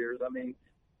mule deers. I mean,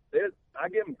 I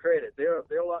give them credit. They're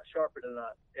a lot sharper than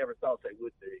I ever thought they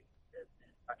would be. And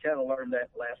I kind of learned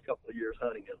that the last couple of years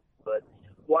hunting them. But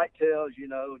whitetails,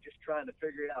 just trying to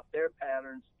figure out their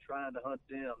patterns, trying to hunt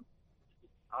them.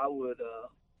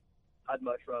 I'd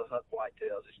much rather hunt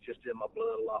whitetails. It's just in my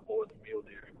blood a lot more than mule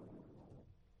deer.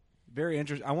 Very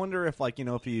interesting. I wonder if,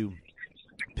 if you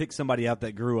pick somebody out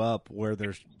that grew up where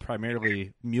there's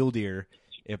primarily mule deer,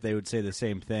 if they would say the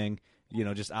same thing,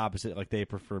 just opposite, like they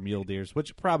prefer mule deers,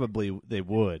 which probably they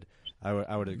would. I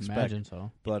would expect. Imagine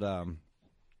so. But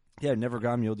Yeah, I've never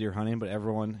gone mule deer hunting, but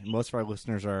most of our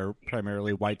listeners are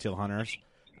primarily whitetail hunters,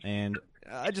 and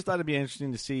I just thought it'd be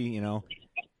interesting to see,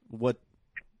 what,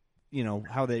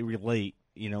 how they relate,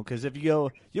 because if you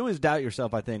go, you always doubt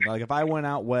yourself. I think, like if I went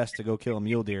out west to go kill a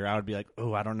mule deer, I would be like,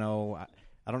 oh, I don't know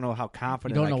how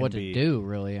confident. You don't I know can what be. to do,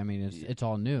 really. I mean, it's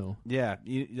all new. Yeah,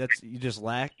 you just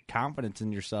lack confidence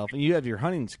in yourself, and you have your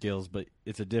hunting skills, but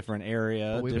it's a different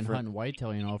area. But we've been hunting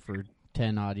whitetail, for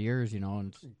 10 odd years,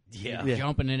 and it's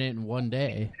jumping in it in one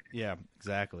day. Yeah,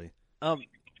 exactly.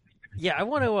 Yeah, I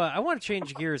want to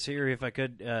change gears here if I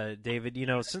could, David.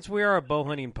 Since we are a bow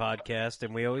hunting podcast,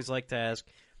 and we always like to ask,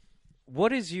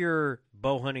 what is your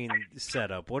bow hunting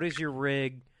setup? What is your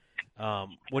rig?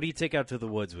 What do you take out to the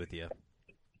woods with you?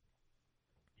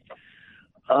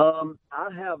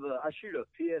 I shoot a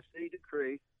PSC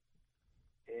Decree,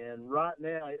 and right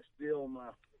now it's still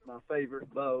my favorite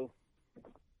bow.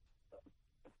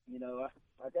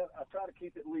 I try to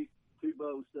keep at least 2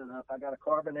 bows set up. I got a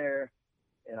Carbonaire,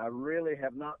 and I really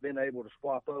have not been able to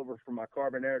swap over from my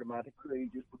Carbonaire to my Decree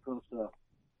just because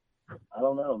I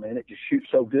don't know, man. It just shoots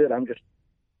so good.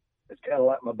 It's kind of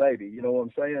like my baby. You know what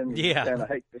I'm saying? Yeah. Kind of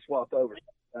hate to swap over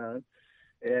sometimes.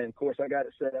 And of course, I got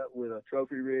it set up with a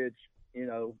Trophy Ridge,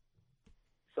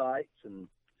 sights, and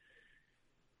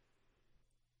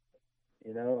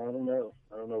I don't know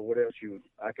what else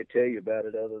I could tell you about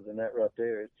it other than that right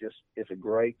there. It's a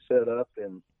great setup,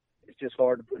 and it's just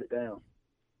hard to put it down.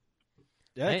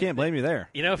 Yeah, I can't blame you there.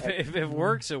 If it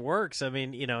works, it works. I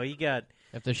mean, you got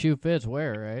if the shoe fits,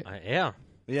 wear it, right? Yeah.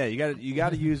 Yeah, you got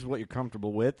to use what you're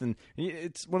comfortable with, and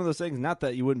it's one of those things. Not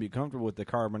that you wouldn't be comfortable with the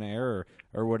Carbonaire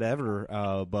or whatever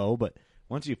bow, but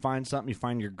once you find something, you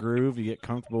find your groove, you get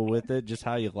comfortable with it, just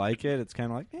how you like it. It's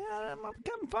kind of like, yeah,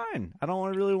 I'm fine. I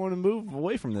don't really want to move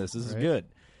away from this. This is good,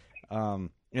 and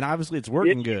obviously it's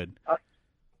working good.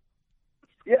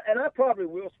 Yeah, and I probably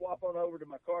will swap on over to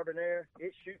my Carbonaire.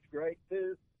 It shoots great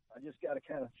too. I just got to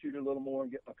kind of shoot a little more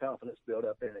and get my confidence built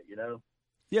up in it.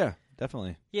 Yeah,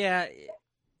 definitely. Yeah.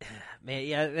 Man,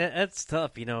 yeah, that's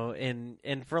tough, and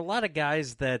for a lot of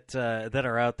guys that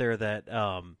are out there that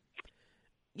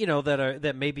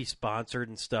that may be sponsored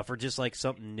and stuff, or just like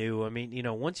something new. I mean,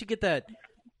 once you get that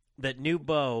new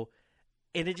bow,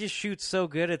 and it just shoots so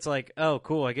good, it's like, oh,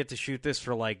 cool, I get to shoot this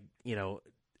for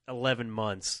 11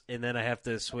 months, and then I have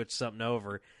to switch something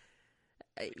over.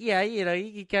 Yeah,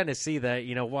 you kind of see that,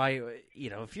 why,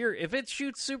 if it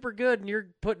shoots super good and you're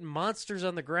putting monsters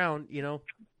on the ground,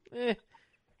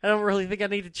 I don't really think I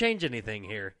need to change anything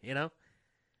here, Yes,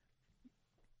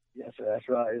 that's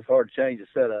right. It's hard to change the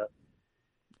setup.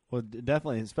 Well,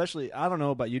 definitely, especially, I don't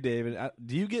know about you, David.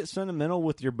 Do you get sentimental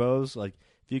with your bows? Like,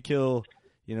 if you kill,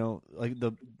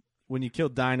 when you kill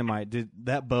Dynamite, did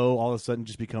that bow all of a sudden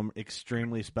just become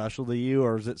extremely special to you,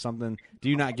 or is it something, do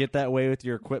you not get that way with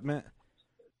your equipment?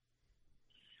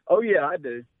 Oh, yeah, I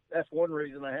do. That's one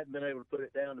reason I hadn't been able to put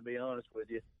it down, to be honest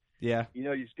with you. Yeah.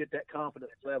 You just get that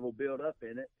confidence level built up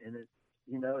in it, and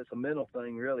it's a mental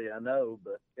thing, really, I know,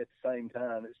 but at the same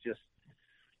time, it's just,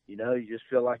 you just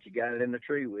feel like you got it in the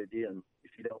tree with you, and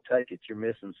if you don't take it, you're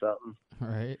missing something.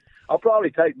 Right. I'll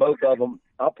probably take both of them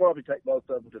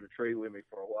to the tree with me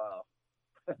for a while.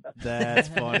 That's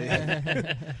funny.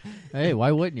 Hey,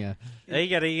 why wouldn't you? Hey,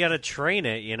 you gotta train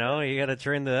it, you gotta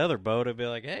train the other bow to be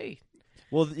like, hey,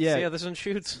 well, yeah, see how this one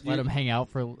shoots? Let them hang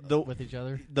out with each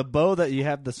other. The bow that you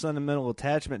have the sentimental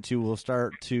attachment to will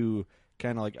start to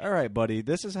kind of like, all right, buddy,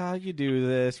 this is how you do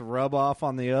this, rub off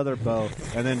on the other bow,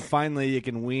 and then finally you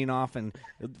can wean off and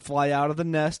fly out of the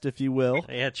nest, if you will.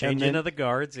 Yeah, change into the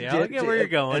guards. Yeah, I get where you're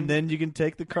going. And then you can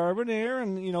take the Carbonaire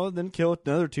and, then kill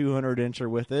another 200-incher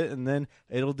with it, and then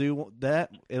it'll do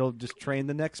that. It'll just train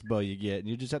the next bow you get, and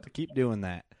you just have to keep doing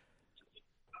that.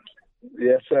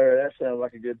 Yes, sir. That sounds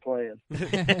like a good plan.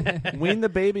 Wean the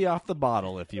baby off the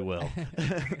bottle, if you will.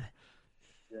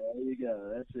 There you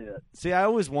go. That's it. See, I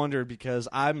always wondered, because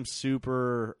I'm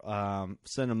super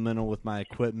sentimental with my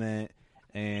equipment,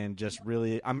 and just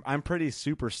really, I'm pretty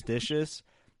superstitious.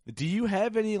 Do you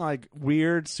have any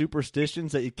weird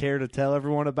superstitions that you care to tell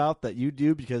everyone about that you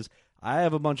do? Because I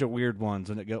have a bunch of weird ones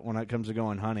when it comes to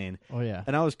going hunting. Oh yeah.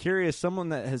 And I was curious, someone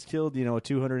that has killed a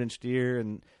 200-inch deer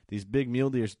and these big mule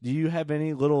deer, do you have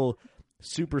any little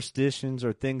superstitions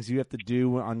or things you have to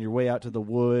do on your way out to the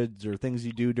woods, or things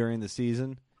you do during the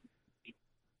season?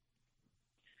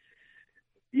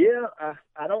 Yeah,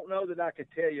 I don't know that I could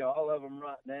tell you all of them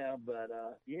right now, but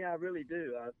yeah, I really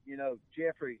do.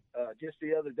 Jeffrey, just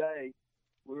the other day,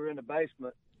 we were in the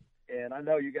basement, and I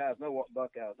know you guys know what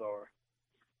buckeyes are.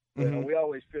 Mm-hmm. We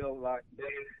always feel like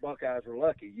buckeyes are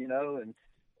lucky, and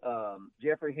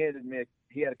Jeffrey handed me,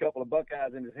 he had a couple of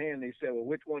buckeyes in his hand, and he said, well,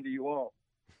 which one do you want?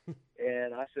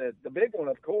 And I said, the big one,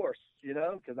 of course, you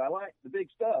know, because I like the big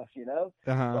stuff, you know.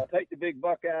 Uh-huh. So I take the big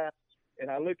buckeye,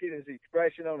 and I look at his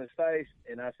expression on his face,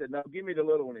 and I said, no, give me the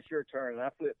little one. It's your turn. And I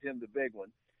flipped him the big one,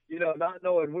 you know, not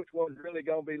knowing which one's really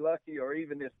going to be lucky or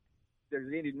even if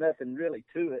there's nothing really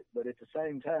to it. But at the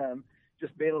same time,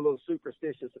 just being a little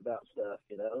superstitious about stuff,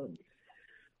 you know. And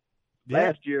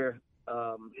last year,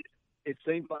 it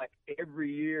seems like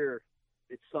every year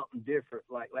it's something different.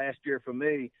 Like last year for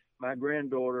me, my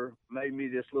granddaughter made me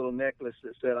this little necklace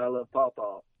that said, I love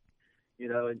Pawpaw, you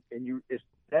know, and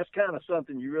that's kind of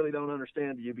something you really don't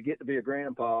understand until you get to be a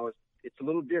grandpa. It's a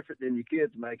little different than your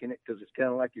kids making it because it's kind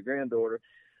of like your granddaughter.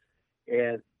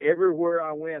 And everywhere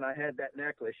I went, I had that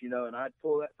necklace, you know, and I'd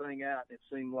pull that thing out, and it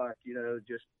seemed like, you know,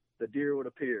 just the deer would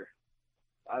appear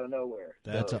out of nowhere.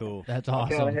 That's cool. That's I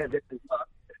awesome. kinda had that,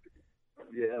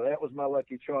 yeah, that was my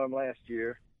lucky charm last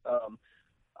year.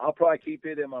 I'll probably keep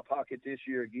it in my pocket this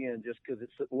year again just because it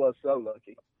was so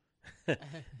lucky.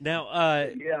 Now,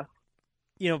 yeah,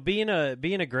 you know, being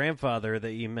a grandfather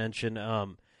that you mentioned,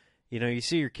 you know, you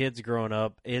see your kids growing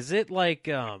up. Is it like,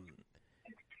 you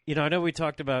know, I know we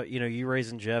talked about, you know, you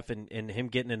raising Jeff and him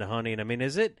getting into hunting. I mean,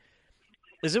 is it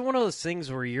one of those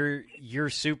things where you're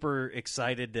super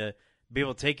excited to be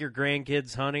able to take your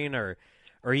grandkids hunting, or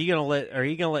are you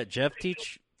gonna let Jeff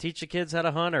teach the kids how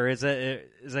to hunt, or is that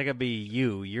gonna be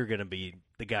you? You're gonna be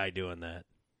the guy doing that.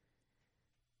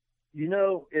 you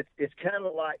know, it's kind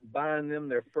of like buying them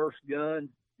their first gun.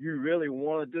 You really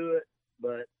want to do it,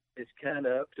 but it's kind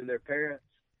of up to their parents,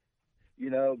 you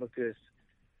know, because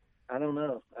I don't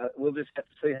know. We'll just have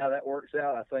to see how that works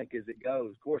out, I think, as it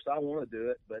goes. Of course, I want to do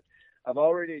it, but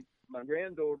my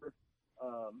granddaughter,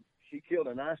 she killed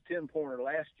a nice 10-pointer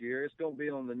last year. It's going to be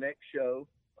on the next show,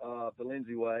 the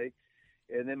Lindsay Way.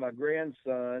 And then my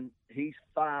grandson, he's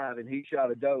 5, and he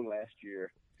shot a doe last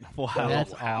year. Wow, so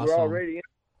that's awesome.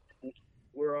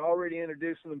 We're already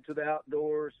introducing them to the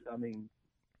outdoors. I mean,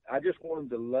 I just want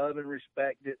them to love and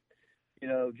respect it, you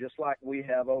know, just like we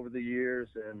have over the years.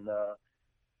 And,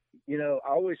 you know,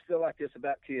 I always feel like this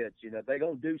about kids. You know, they're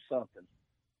going to do something.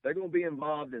 They're going to be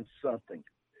involved in something.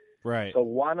 Right. So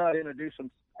why not introduce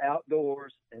them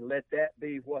outdoors and let that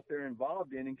be what they're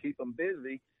involved in and keep them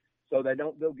busy so they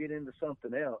don't go get into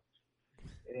something else.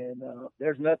 And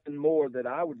there's nothing more that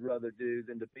I would rather do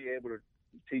than to be able to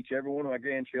teach every one of my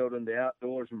grandchildren the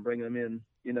outdoors and bring them in,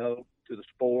 you know, to the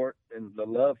sport and the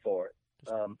love for it.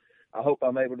 I hope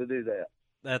I'm able to do that.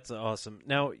 That's awesome.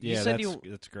 Now, you Yeah, said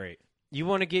that's great. you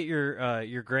want to get your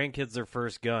grandkids their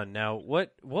first gun. Now,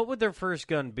 what would their first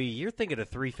gun be? You're thinking a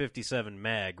 357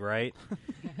 mag, right?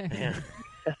 Man.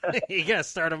 You got to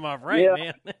start them off right, Yeah.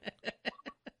 man.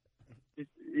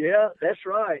 Yeah, that's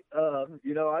right.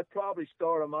 You know, I'd probably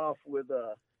start them off with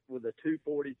a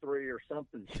 243 or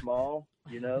something small,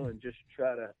 you know, and just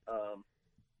try to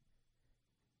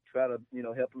you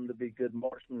know, help them to be good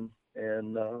marksmen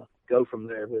and go from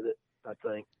there with it, I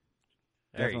think.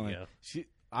 There Definitely. you go.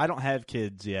 I don't have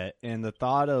kids yet, and the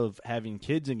thought of having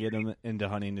kids and getting them into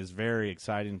hunting is very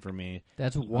exciting for me.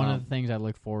 That's one of the things I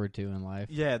look forward to in life.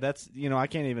 Yeah, that's, you know, I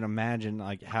can't even imagine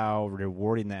like how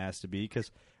rewarding that has to be,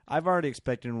 because I've already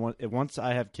expected once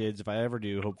I have kids, if I ever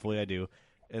do, hopefully I do,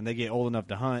 and they get old enough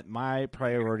to hunt, my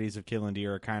priorities of killing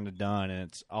deer are kind of done, and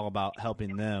it's all about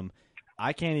helping them.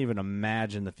 I can't even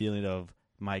imagine the feeling of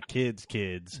my kids'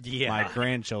 Yeah. my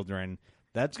grandchildren.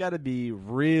 That's got to be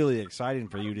really exciting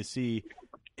for you to see,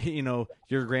 you know,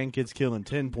 your grandkids killing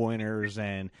 10-pointers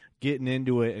and getting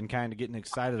into it and kind of getting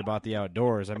excited about the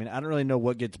outdoors. I mean, I don't really know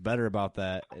what gets better about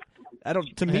that.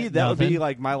 To me, that would be Nothing.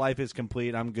 like, my life is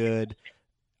complete. I'm good.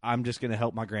 I'm just going to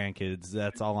help my grandkids.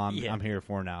 That's all I'm here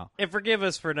for now. And forgive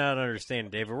us for not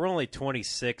understanding, David. We're only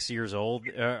 26 years old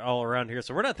all around here,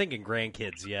 so we're not thinking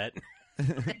grandkids yet.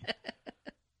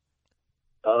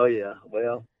 Oh, yeah.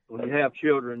 Well, when you have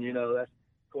children, you know, that's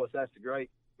the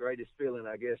greatest feeling,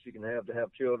 I guess, you can have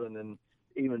children, and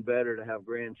even better to have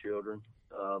grandchildren.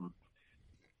 8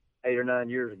 or 9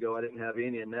 years ago, I didn't have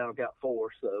any, and now I've got 4.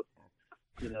 So,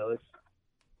 you know,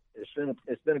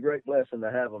 it's been a great blessing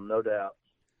to have them, no doubt.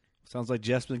 Sounds like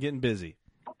Jeff's been getting busy.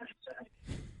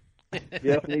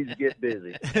 Jeff needs to get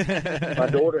busy. My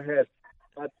daughter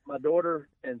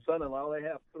and son-in-law, they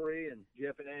have 3, and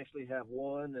Jeff and Ashley have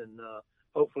 1, and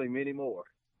hopefully many more.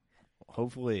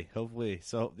 Hopefully.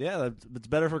 So, yeah, it's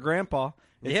better for Grandpa.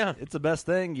 It's the best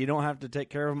thing. You don't have to take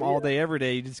care of them all day, every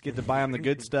day. You just get to buy them the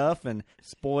good stuff and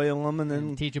spoil them, and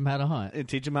then teach them how to hunt.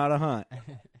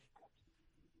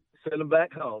 Send them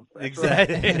back home. That's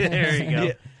Exactly. right. There you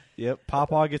go. Yep.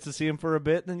 Pawpaw gets to see them for a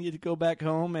bit, then you get to go back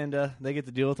home, and they get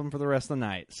to deal with them for the rest of the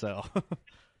night. So,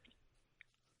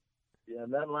 Yeah,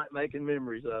 nothing like making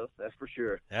memories, though. That's for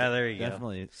sure. Yeah, there you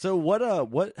Definitely. So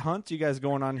what hunts you guys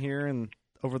going on here and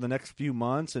over the next few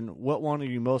months, and what one are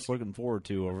you most looking forward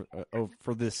to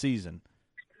for this season?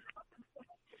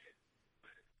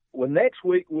 Well, next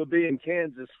week we'll be in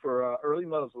Kansas for early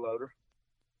muzzleloader,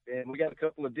 and we got a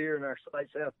couple of deer in our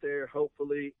sights out there.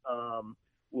 Hopefully,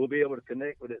 we'll be able to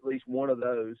connect with at least one of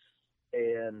those.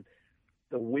 And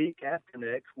the week after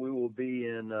next, we will be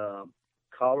in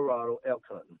Colorado elk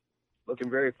hunting.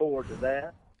 Looking very forward to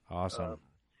that. Awesome.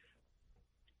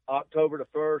 October the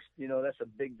 1st, that's a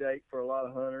big date for a lot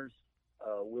of hunters.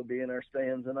 We'll be in our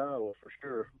stands in Iowa for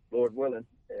sure, Lord willing,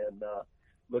 and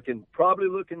probably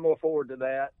looking more forward to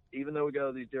that. Even though we go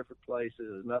to these different places,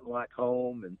 there's nothing like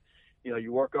home, and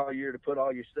you work all year to put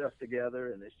all your stuff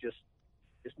together, and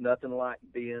it's nothing like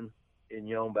being in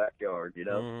your own backyard.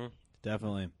 Mm-hmm.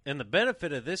 Definitely. And the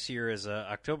benefit of this year is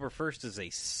October 1st is a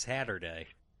Saturday.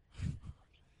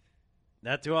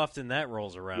 Not too often that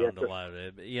rolls around a lot of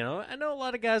it. But, I know a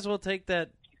lot of guys will take that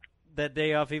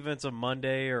day off, even if it's a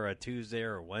Monday or a Tuesday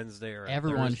or a Wednesday or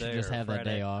everyone a Thursday should just or have Friday. that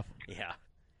day off. Yeah.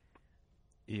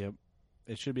 Yep.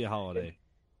 It should be a holiday.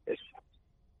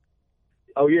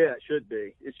 Oh, yeah, it should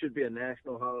be. It should be a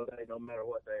national holiday no matter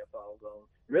what day it falls on.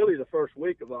 Really, the first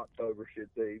week of October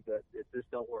should be, but it just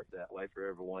don't work that way for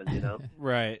everyone,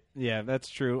 Right. Yeah, that's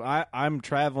true. I'm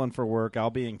traveling for work.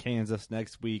 I'll be in Kansas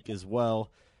next week as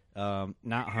well,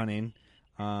 not hunting.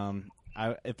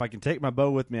 If I can take my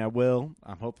bow with me, I will.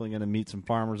 I'm hopefully going to meet some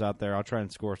farmers out there. I'll try and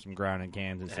score some ground in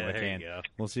Kansas if I There can. you go.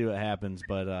 We'll see what happens.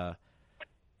 But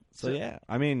yeah,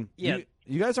 I mean, yeah.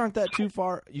 You guys aren't too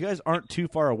far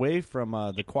away from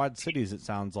the Quad Cities. It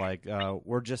sounds like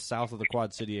we're just south of the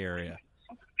Quad City area.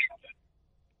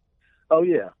 Oh,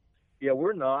 yeah. Yeah,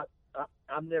 we're not.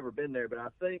 I've never been there, but I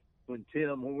think when we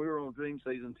were on Dream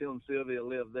Season, Tim and Sylvia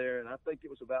lived there, and I think it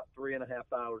was about 3.5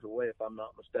 hours away, if I'm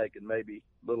not mistaken, maybe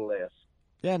a little less.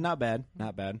 Yeah, not bad.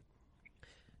 Not bad.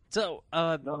 So,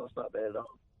 no, it's not bad at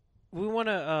all. We want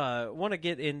to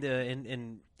get into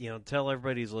and tell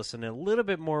everybody who's listening a little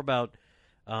bit more about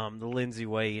the Lindsay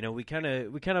Way. We kind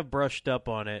of brushed up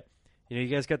on it. You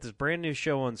guys got this brand new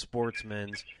show on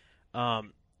Sportsman's.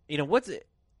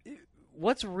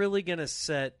 What's really going to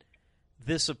set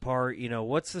this apart?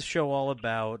 What's the show all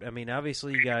about? I mean,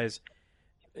 obviously you guys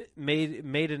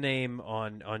made a name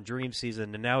on Dream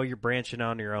Season, and now you're branching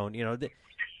on your own.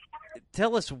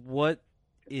 Tell us what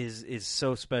is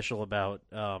so special about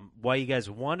why you guys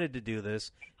wanted to do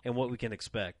this and what we can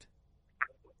expect.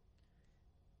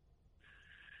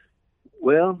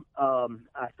 Well,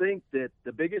 I think that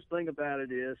the biggest thing about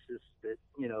it is that,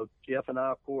 Jeff and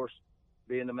I, of course,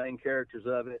 being the main characters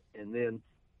of it, and then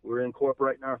we're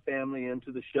incorporating our family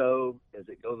into the show as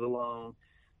it goes along.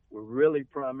 We're really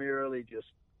primarily just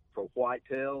for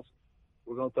whitetails.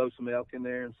 We're going to throw some elk in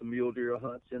there and some mule deer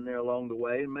hunts in there along the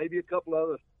way, and maybe a couple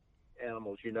other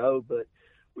animals, but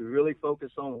we really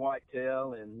focus on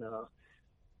whitetail and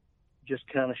just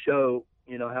kind of show,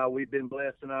 how we've been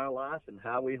blessed in our life and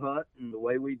how we hunt and the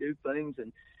way we do things.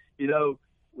 And,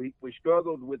 we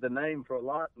struggled with the name for a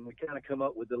lot, and we kind of come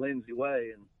up with the Lindsay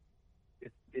Way, and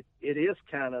it is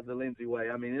kind of the Lindsay Way.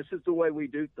 I mean, this is the way we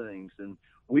do things, and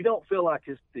we don't feel like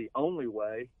it's the only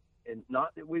way, and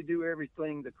not that we do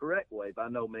everything the correct way by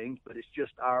no means, but it's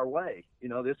just our way.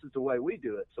 This is the way we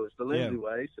do it, so it's the Lindsay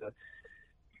Way. So,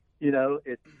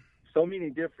 it's so many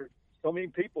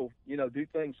people, do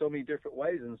things so many different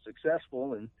ways and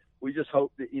successful, and we just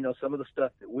hope that, some of the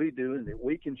stuff that we do and that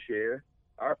we can share,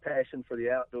 our passion for the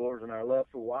outdoors and our love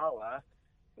for wildlife,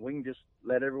 and we can just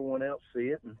let everyone else see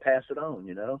it and pass it on,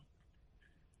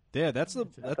 Yeah, that's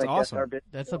awesome.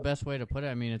 That's the best way to put it.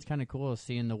 I mean, it's kind of cool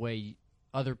seeing the way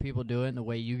other people do it and the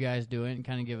way you guys do it and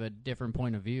kind of give a different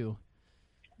point of view.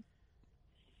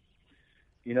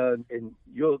 And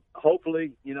you'll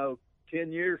hopefully,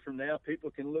 10 years from now,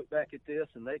 people can look back at this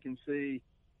and they can see,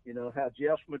 how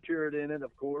Jeff's matured in it,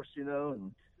 of course,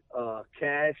 and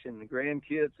Cash and the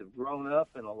grandkids have grown up,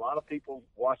 and a lot of people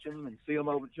watch them and see them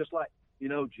over, just like,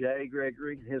 Jay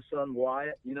Gregory and his son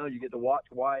Wyatt. You get to watch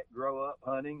Wyatt grow up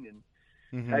hunting,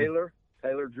 and Taylor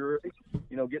Drury,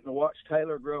 getting to watch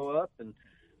Taylor grow up, and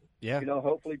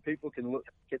hopefully people can look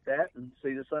at that and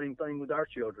see the same thing with our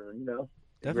children,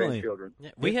 Definitely. grandchildren.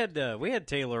 Yeah, we had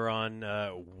Taylor on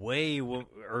way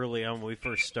early on when we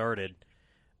first started,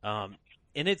 and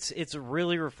it's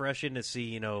really refreshing to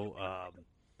see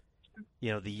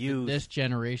the youth, this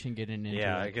generation getting into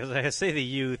it. Because I say the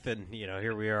youth, and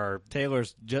here we are.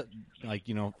 Taylor's just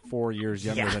 4 years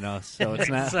younger than us, so it's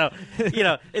not. So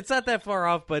it's not that far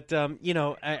off. But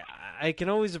I can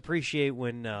always appreciate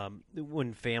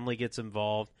when family gets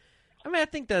involved. I mean, I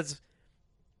think that's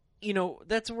you know,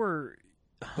 that's where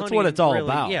hunting That's what it's all really,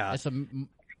 about. Yeah. It's a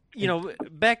You know,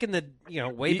 back in the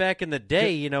way back in the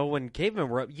day, you know, when cavemen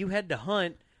were up, you had to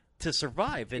hunt to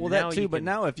survive. And Well, now that too. you But can,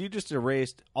 now, if you just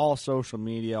erased all social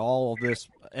media, all of this,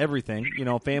 everything, you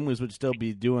know, families would still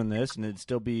be doing this, and it'd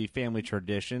still be family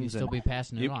traditions. You'd still and be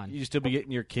passing it you, on. You still be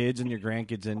getting your kids and your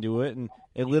grandkids into it, and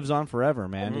it lives on forever,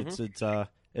 man. Mm-hmm. It's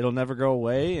it'll never go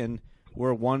away, and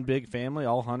we're one big family.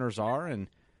 All hunters are, and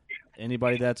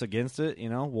anybody that's against it, you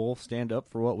know, we'll stand up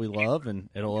for what we love, and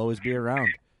it'll always be around.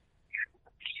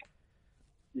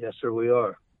 Yes, sir, we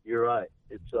are. You're right.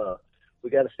 It's we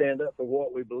got to stand up for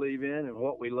what we believe in and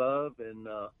what we love, and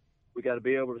we got to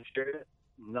be able to share it,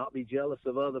 not be jealous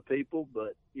of other people,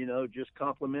 but, you know, just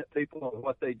compliment people on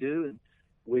what they do and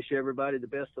wish everybody the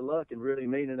best of luck and really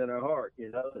mean it in our heart,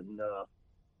 you know, and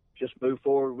just move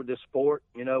forward with this sport.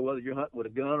 You know, whether you're hunting with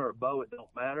a gun or a bow, it don't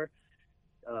matter.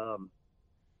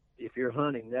 If you're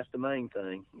hunting, that's the main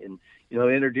thing. And, you know,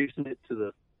 introducing it to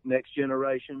the next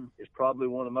generation is probably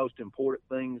one of the most important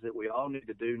things that we all need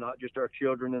to do, not just our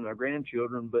children and our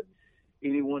grandchildren, but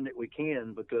anyone that we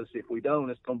can, because if we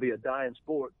don't, it's going to be a dying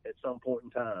sport at some point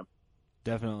in time.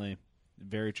 Definitely.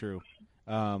 Very true.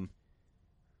 Where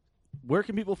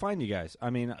can people find you guys?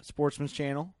 I mean, Sportsman's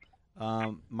Channel,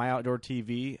 My Outdoor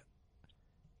TV,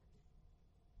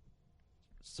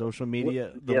 social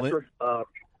media. Yes, sir.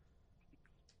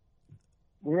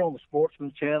 We're on the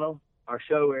Sportsman's Channel. Our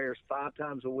show airs 5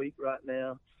 times a week right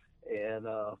now. And,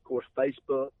 of course,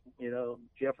 Facebook, you know,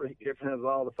 Jeffrey has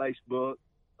all the Facebook,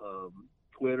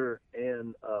 Twitter,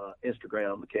 and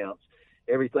Instagram accounts.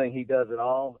 Everything, he does it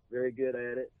all. Very good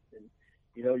at it. And,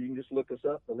 you know, you can just look us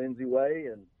up, The Lindsay Way,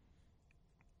 and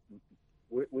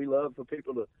we love for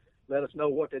people to let us know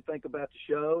what they think about the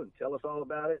show and tell us all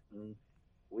about it. And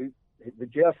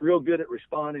Jeff's real good at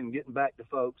responding and getting back to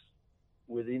folks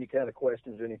with any kind of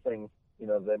questions or anything, you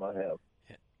know, they might have.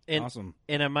 And, awesome.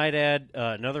 And I might add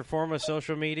another form of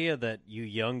social media that you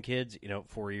young kids, you know,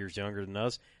 4 years younger than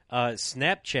us,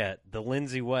 Snapchat, The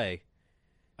Lindsay Way.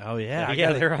 Oh yeah,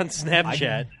 they're on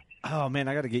Snapchat. Oh man,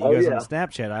 I got to get you guys on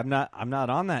Snapchat. I'm not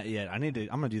on that yet. I'm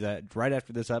gonna do that right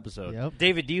after this episode. Yep.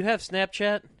 David, do you have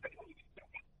Snapchat?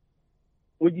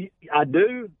 Well, I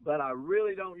do, but I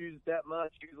really don't use it that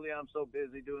much. Usually, I'm so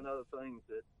busy doing other things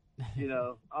that, you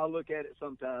know, I'll look at it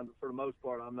sometimes, but for the most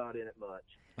part, I'm not in it much.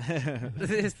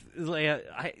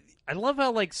 I love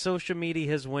how like social media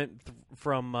has went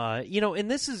from you know, and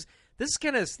this is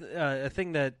kind of a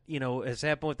thing that, you know, has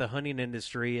happened with the hunting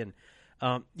industry, and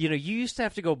you know, you used to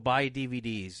have to go buy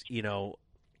DVDs, you know,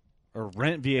 or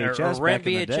rent VHS, or rent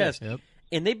back in the VHS, day. Yep.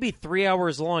 and they'd be 3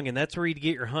 hours long, and that's where you'd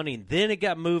get your hunting. Then it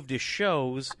got moved to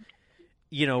shows,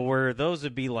 you know, where those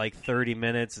would be like 30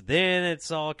 minutes. Then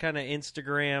it's all kind of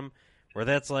Instagram, where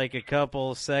that's like a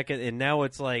couple seconds, and now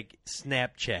it's like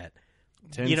Snapchat.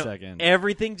 10 seconds.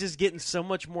 Everything just getting so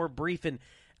much more brief, and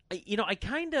you know, I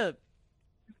kind of,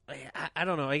 I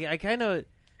don't know, I kind of,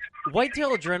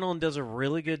 Whitetail Adrenaline does a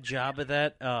really good job of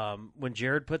that when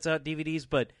Jared puts out DVDs,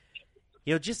 but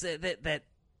you know, just that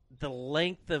the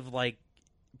length of like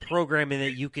programming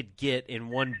that you could get in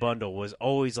one bundle was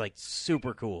always like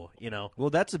super cool, you know.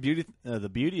 Well, that's the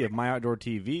beauty of My Outdoor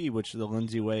TV, which the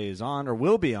Lindsay Way is on or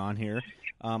will be on here.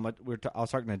 I was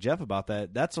talking to Jeff about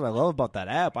that. That's what I love about that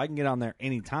app. I can get on there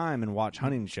anytime and watch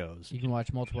hunting shows. You can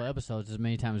watch multiple episodes as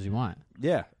many times as you want.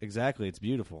 Yeah, exactly. It's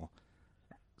beautiful.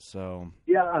 So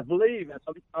yeah, I believe,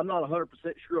 I'm not 100%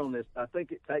 sure on this. I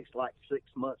think it takes like 6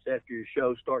 months after your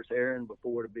show starts airing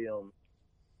before to be on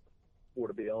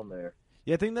there.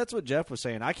 Yeah, I think that's what Jeff was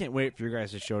saying. I can't wait for your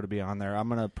guys' show to be on there. I'm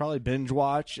going to probably binge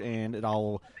watch, and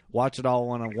I'll watch it all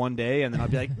on one day, and then I'll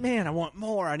be like, man, I want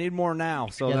more. I need more now.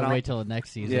 So then I'll wait till the next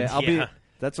season. Yeah,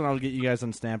 that's when I'll get you guys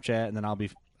on Snapchat, and then I'll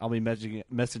be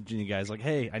messaging you guys like,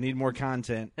 hey, I need more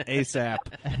content ASAP.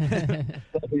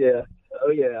 Yeah.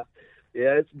 Oh yeah.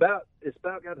 Yeah, it's about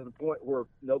got to the point where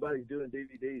nobody's doing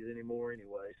DVDs anymore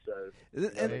anyway, so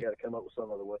they got to come up with some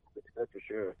other way. That's for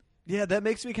sure. Yeah, that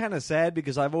makes me kind of sad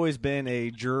because I've always been a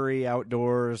Jury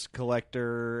Outdoors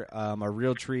collector, a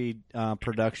Realtree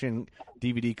production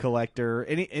DVD collector.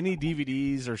 Any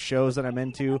DVDs or shows that I'm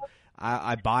into,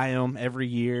 I buy them every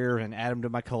year and add them to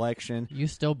my collection. You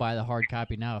still buy the hard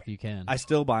copy now if you can. I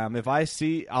still buy them. If I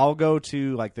see, I'll go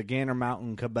to like the Gander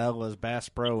Mountain, Cabela's, Bass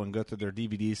Pro, and go through their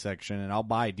DVD section, and I'll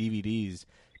buy DVDs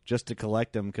just to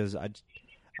collect them because I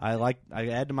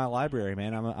add to my library,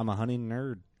 man. I'm a hunting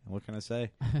nerd. What can I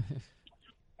say?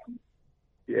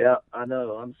 Yeah, I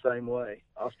know. I'm the same way.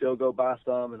 I'll still go buy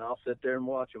some, and I'll sit there and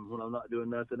watch them when I'm not doing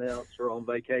nothing else or on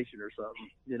vacation or something,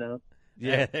 you know?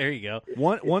 Yeah, there you go.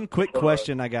 One quick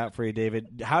question I got for you,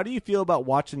 David. How do you feel about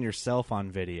watching yourself on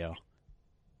video?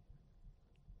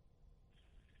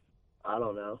 I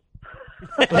don't know.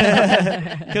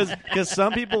 Because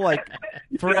some people, like,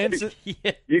 for instance,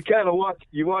 you kind of watch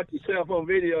yourself on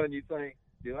video and you think,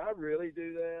 do I really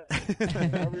do that?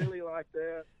 Do I really like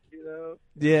that? You know?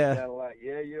 Yeah. Kind of like,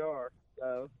 yeah, you are.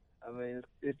 So, I mean,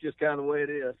 it's just kind of the way it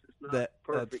is. It's not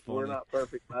perfect. We're not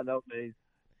perfect by no means.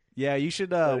 Yeah, you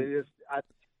should. But it is,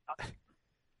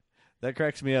 that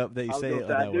cracks me up that you say it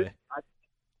that way.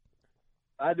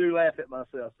 I do laugh at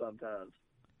myself sometimes.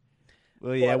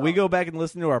 Well, yeah, we go back and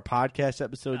listen to our podcast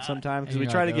episodes sometimes because we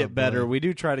try to get better. We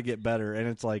do try to get better, and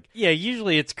it's like... Yeah,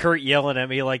 usually it's Kurt yelling at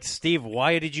me like, Steve,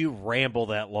 why did you ramble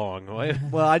that long?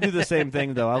 Well, I do the same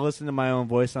thing, though. I listen to my own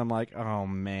voice, and I'm like, oh,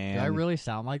 man. Do I really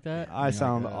sound like that? I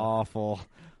sound awful.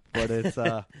 But it's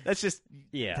that's just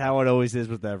how it always is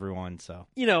with everyone, so...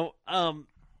 You know, I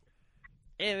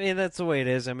mean, that's the way it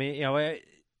is. I mean, you know,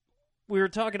 we were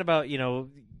talking about, you know,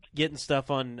 getting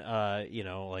stuff on, you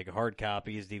know, like hard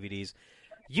copies, DVDs.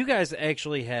 You guys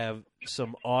actually have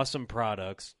some awesome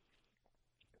products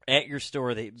at your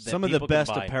store that some of the best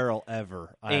apparel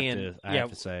ever. I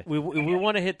have to say. We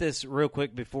want to hit this real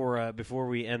quick before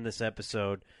we end this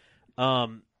episode.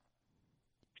 And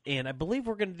I believe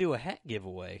we're going to do a hat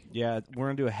giveaway. Yeah, we're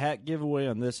going to do a hat giveaway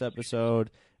on this episode,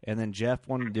 and then Jeff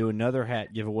wanted to do another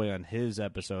hat giveaway on his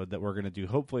episode that we're going to do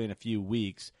hopefully in a few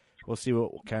weeks. We'll see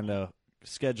what kind of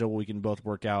schedule we can both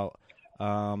work out.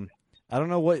 I don't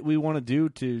know what we want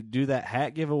to do that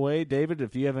hat giveaway. David,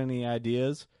 if you have any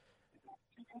ideas.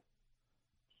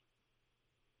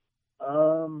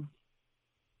 We're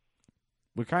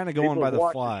kind of going by the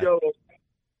fly.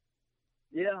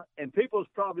 Yeah, and people's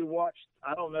probably watched,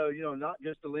 I don't know, you know, not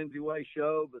just the Lindsay Way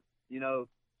show, but, you know,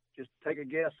 just take a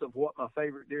guess of what my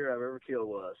favorite deer I've ever killed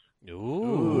was.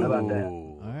 Ooh. How about that?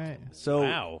 All right.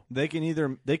 So they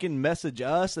can message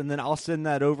us, and then I'll send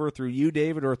that over through you,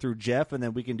 David, or through Jeff, and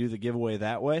then we can do the giveaway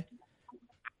that way.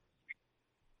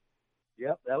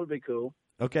 Yep, that would be cool.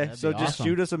 Okay, That'd so be just awesome.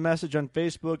 shoot us a message on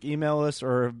Facebook, email us,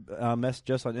 or message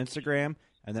us on Instagram,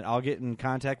 and then I'll get in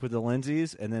contact with the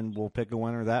Lindsays, and then we'll pick a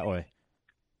winner that way.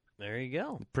 There you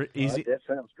go. Easy. That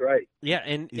sounds great. Yeah,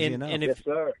 and Yes,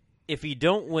 sir. if you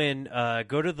don't win,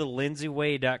 go to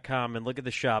thelindsay.com and look at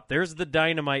the shop. There's the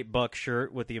Dynamite Buck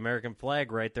shirt with the American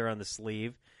flag right there on the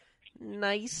sleeve.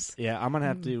 Nice. Yeah, I'm going to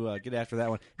have to get after that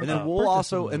one. And then we'll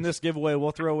also, in this giveaway,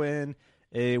 we'll throw in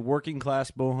a working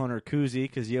class bow hunter koozie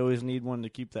because you always need one to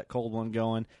keep that cold one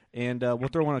going. And we'll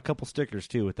throw in a couple stickers,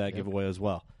 too, with that giveaway as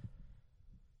well.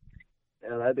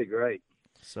 Yeah, that'd be great.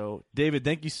 So, David,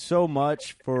 thank you so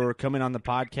much for coming on the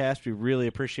podcast. We really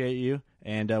appreciate you,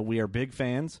 and we are big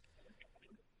fans.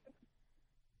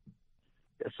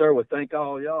 Yes, sir. Well, thank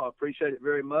all y'all. I appreciate it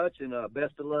very much, and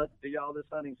best of luck to y'all this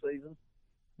hunting season.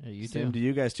 Yeah, you Same too. to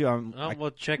you guys, too. Well,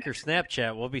 check your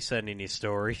Snapchat. We'll be sending you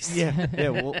stories. Yeah,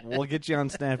 we'll get you on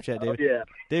Snapchat, David. Oh, yeah.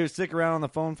 David, stick around on the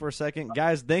phone for a second.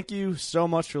 Guys, thank you so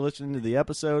much for listening to the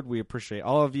episode. We appreciate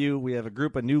all of you. We have a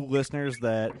group of new listeners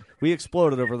that we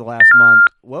exploded over the last month.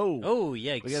 Whoa. Oh,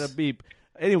 yikes. We got a beep.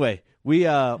 Anyway, we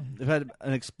have had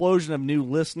an explosion of new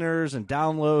listeners and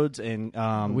downloads.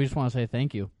 And we just want to say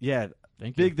thank you. Yeah.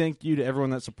 Thank you. Big thank you to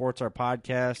everyone that supports our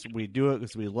podcast. We do it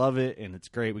because we love it, and it's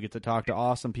great. We get to talk to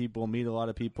awesome people, meet a lot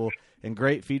of people, and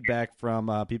great feedback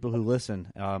from people who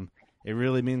listen. It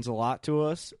really means a lot to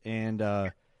us, and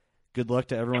good luck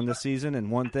to everyone this season. And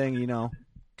one thing,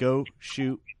 go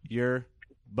shoot your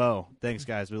bow. Thanks,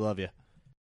 guys. We love you.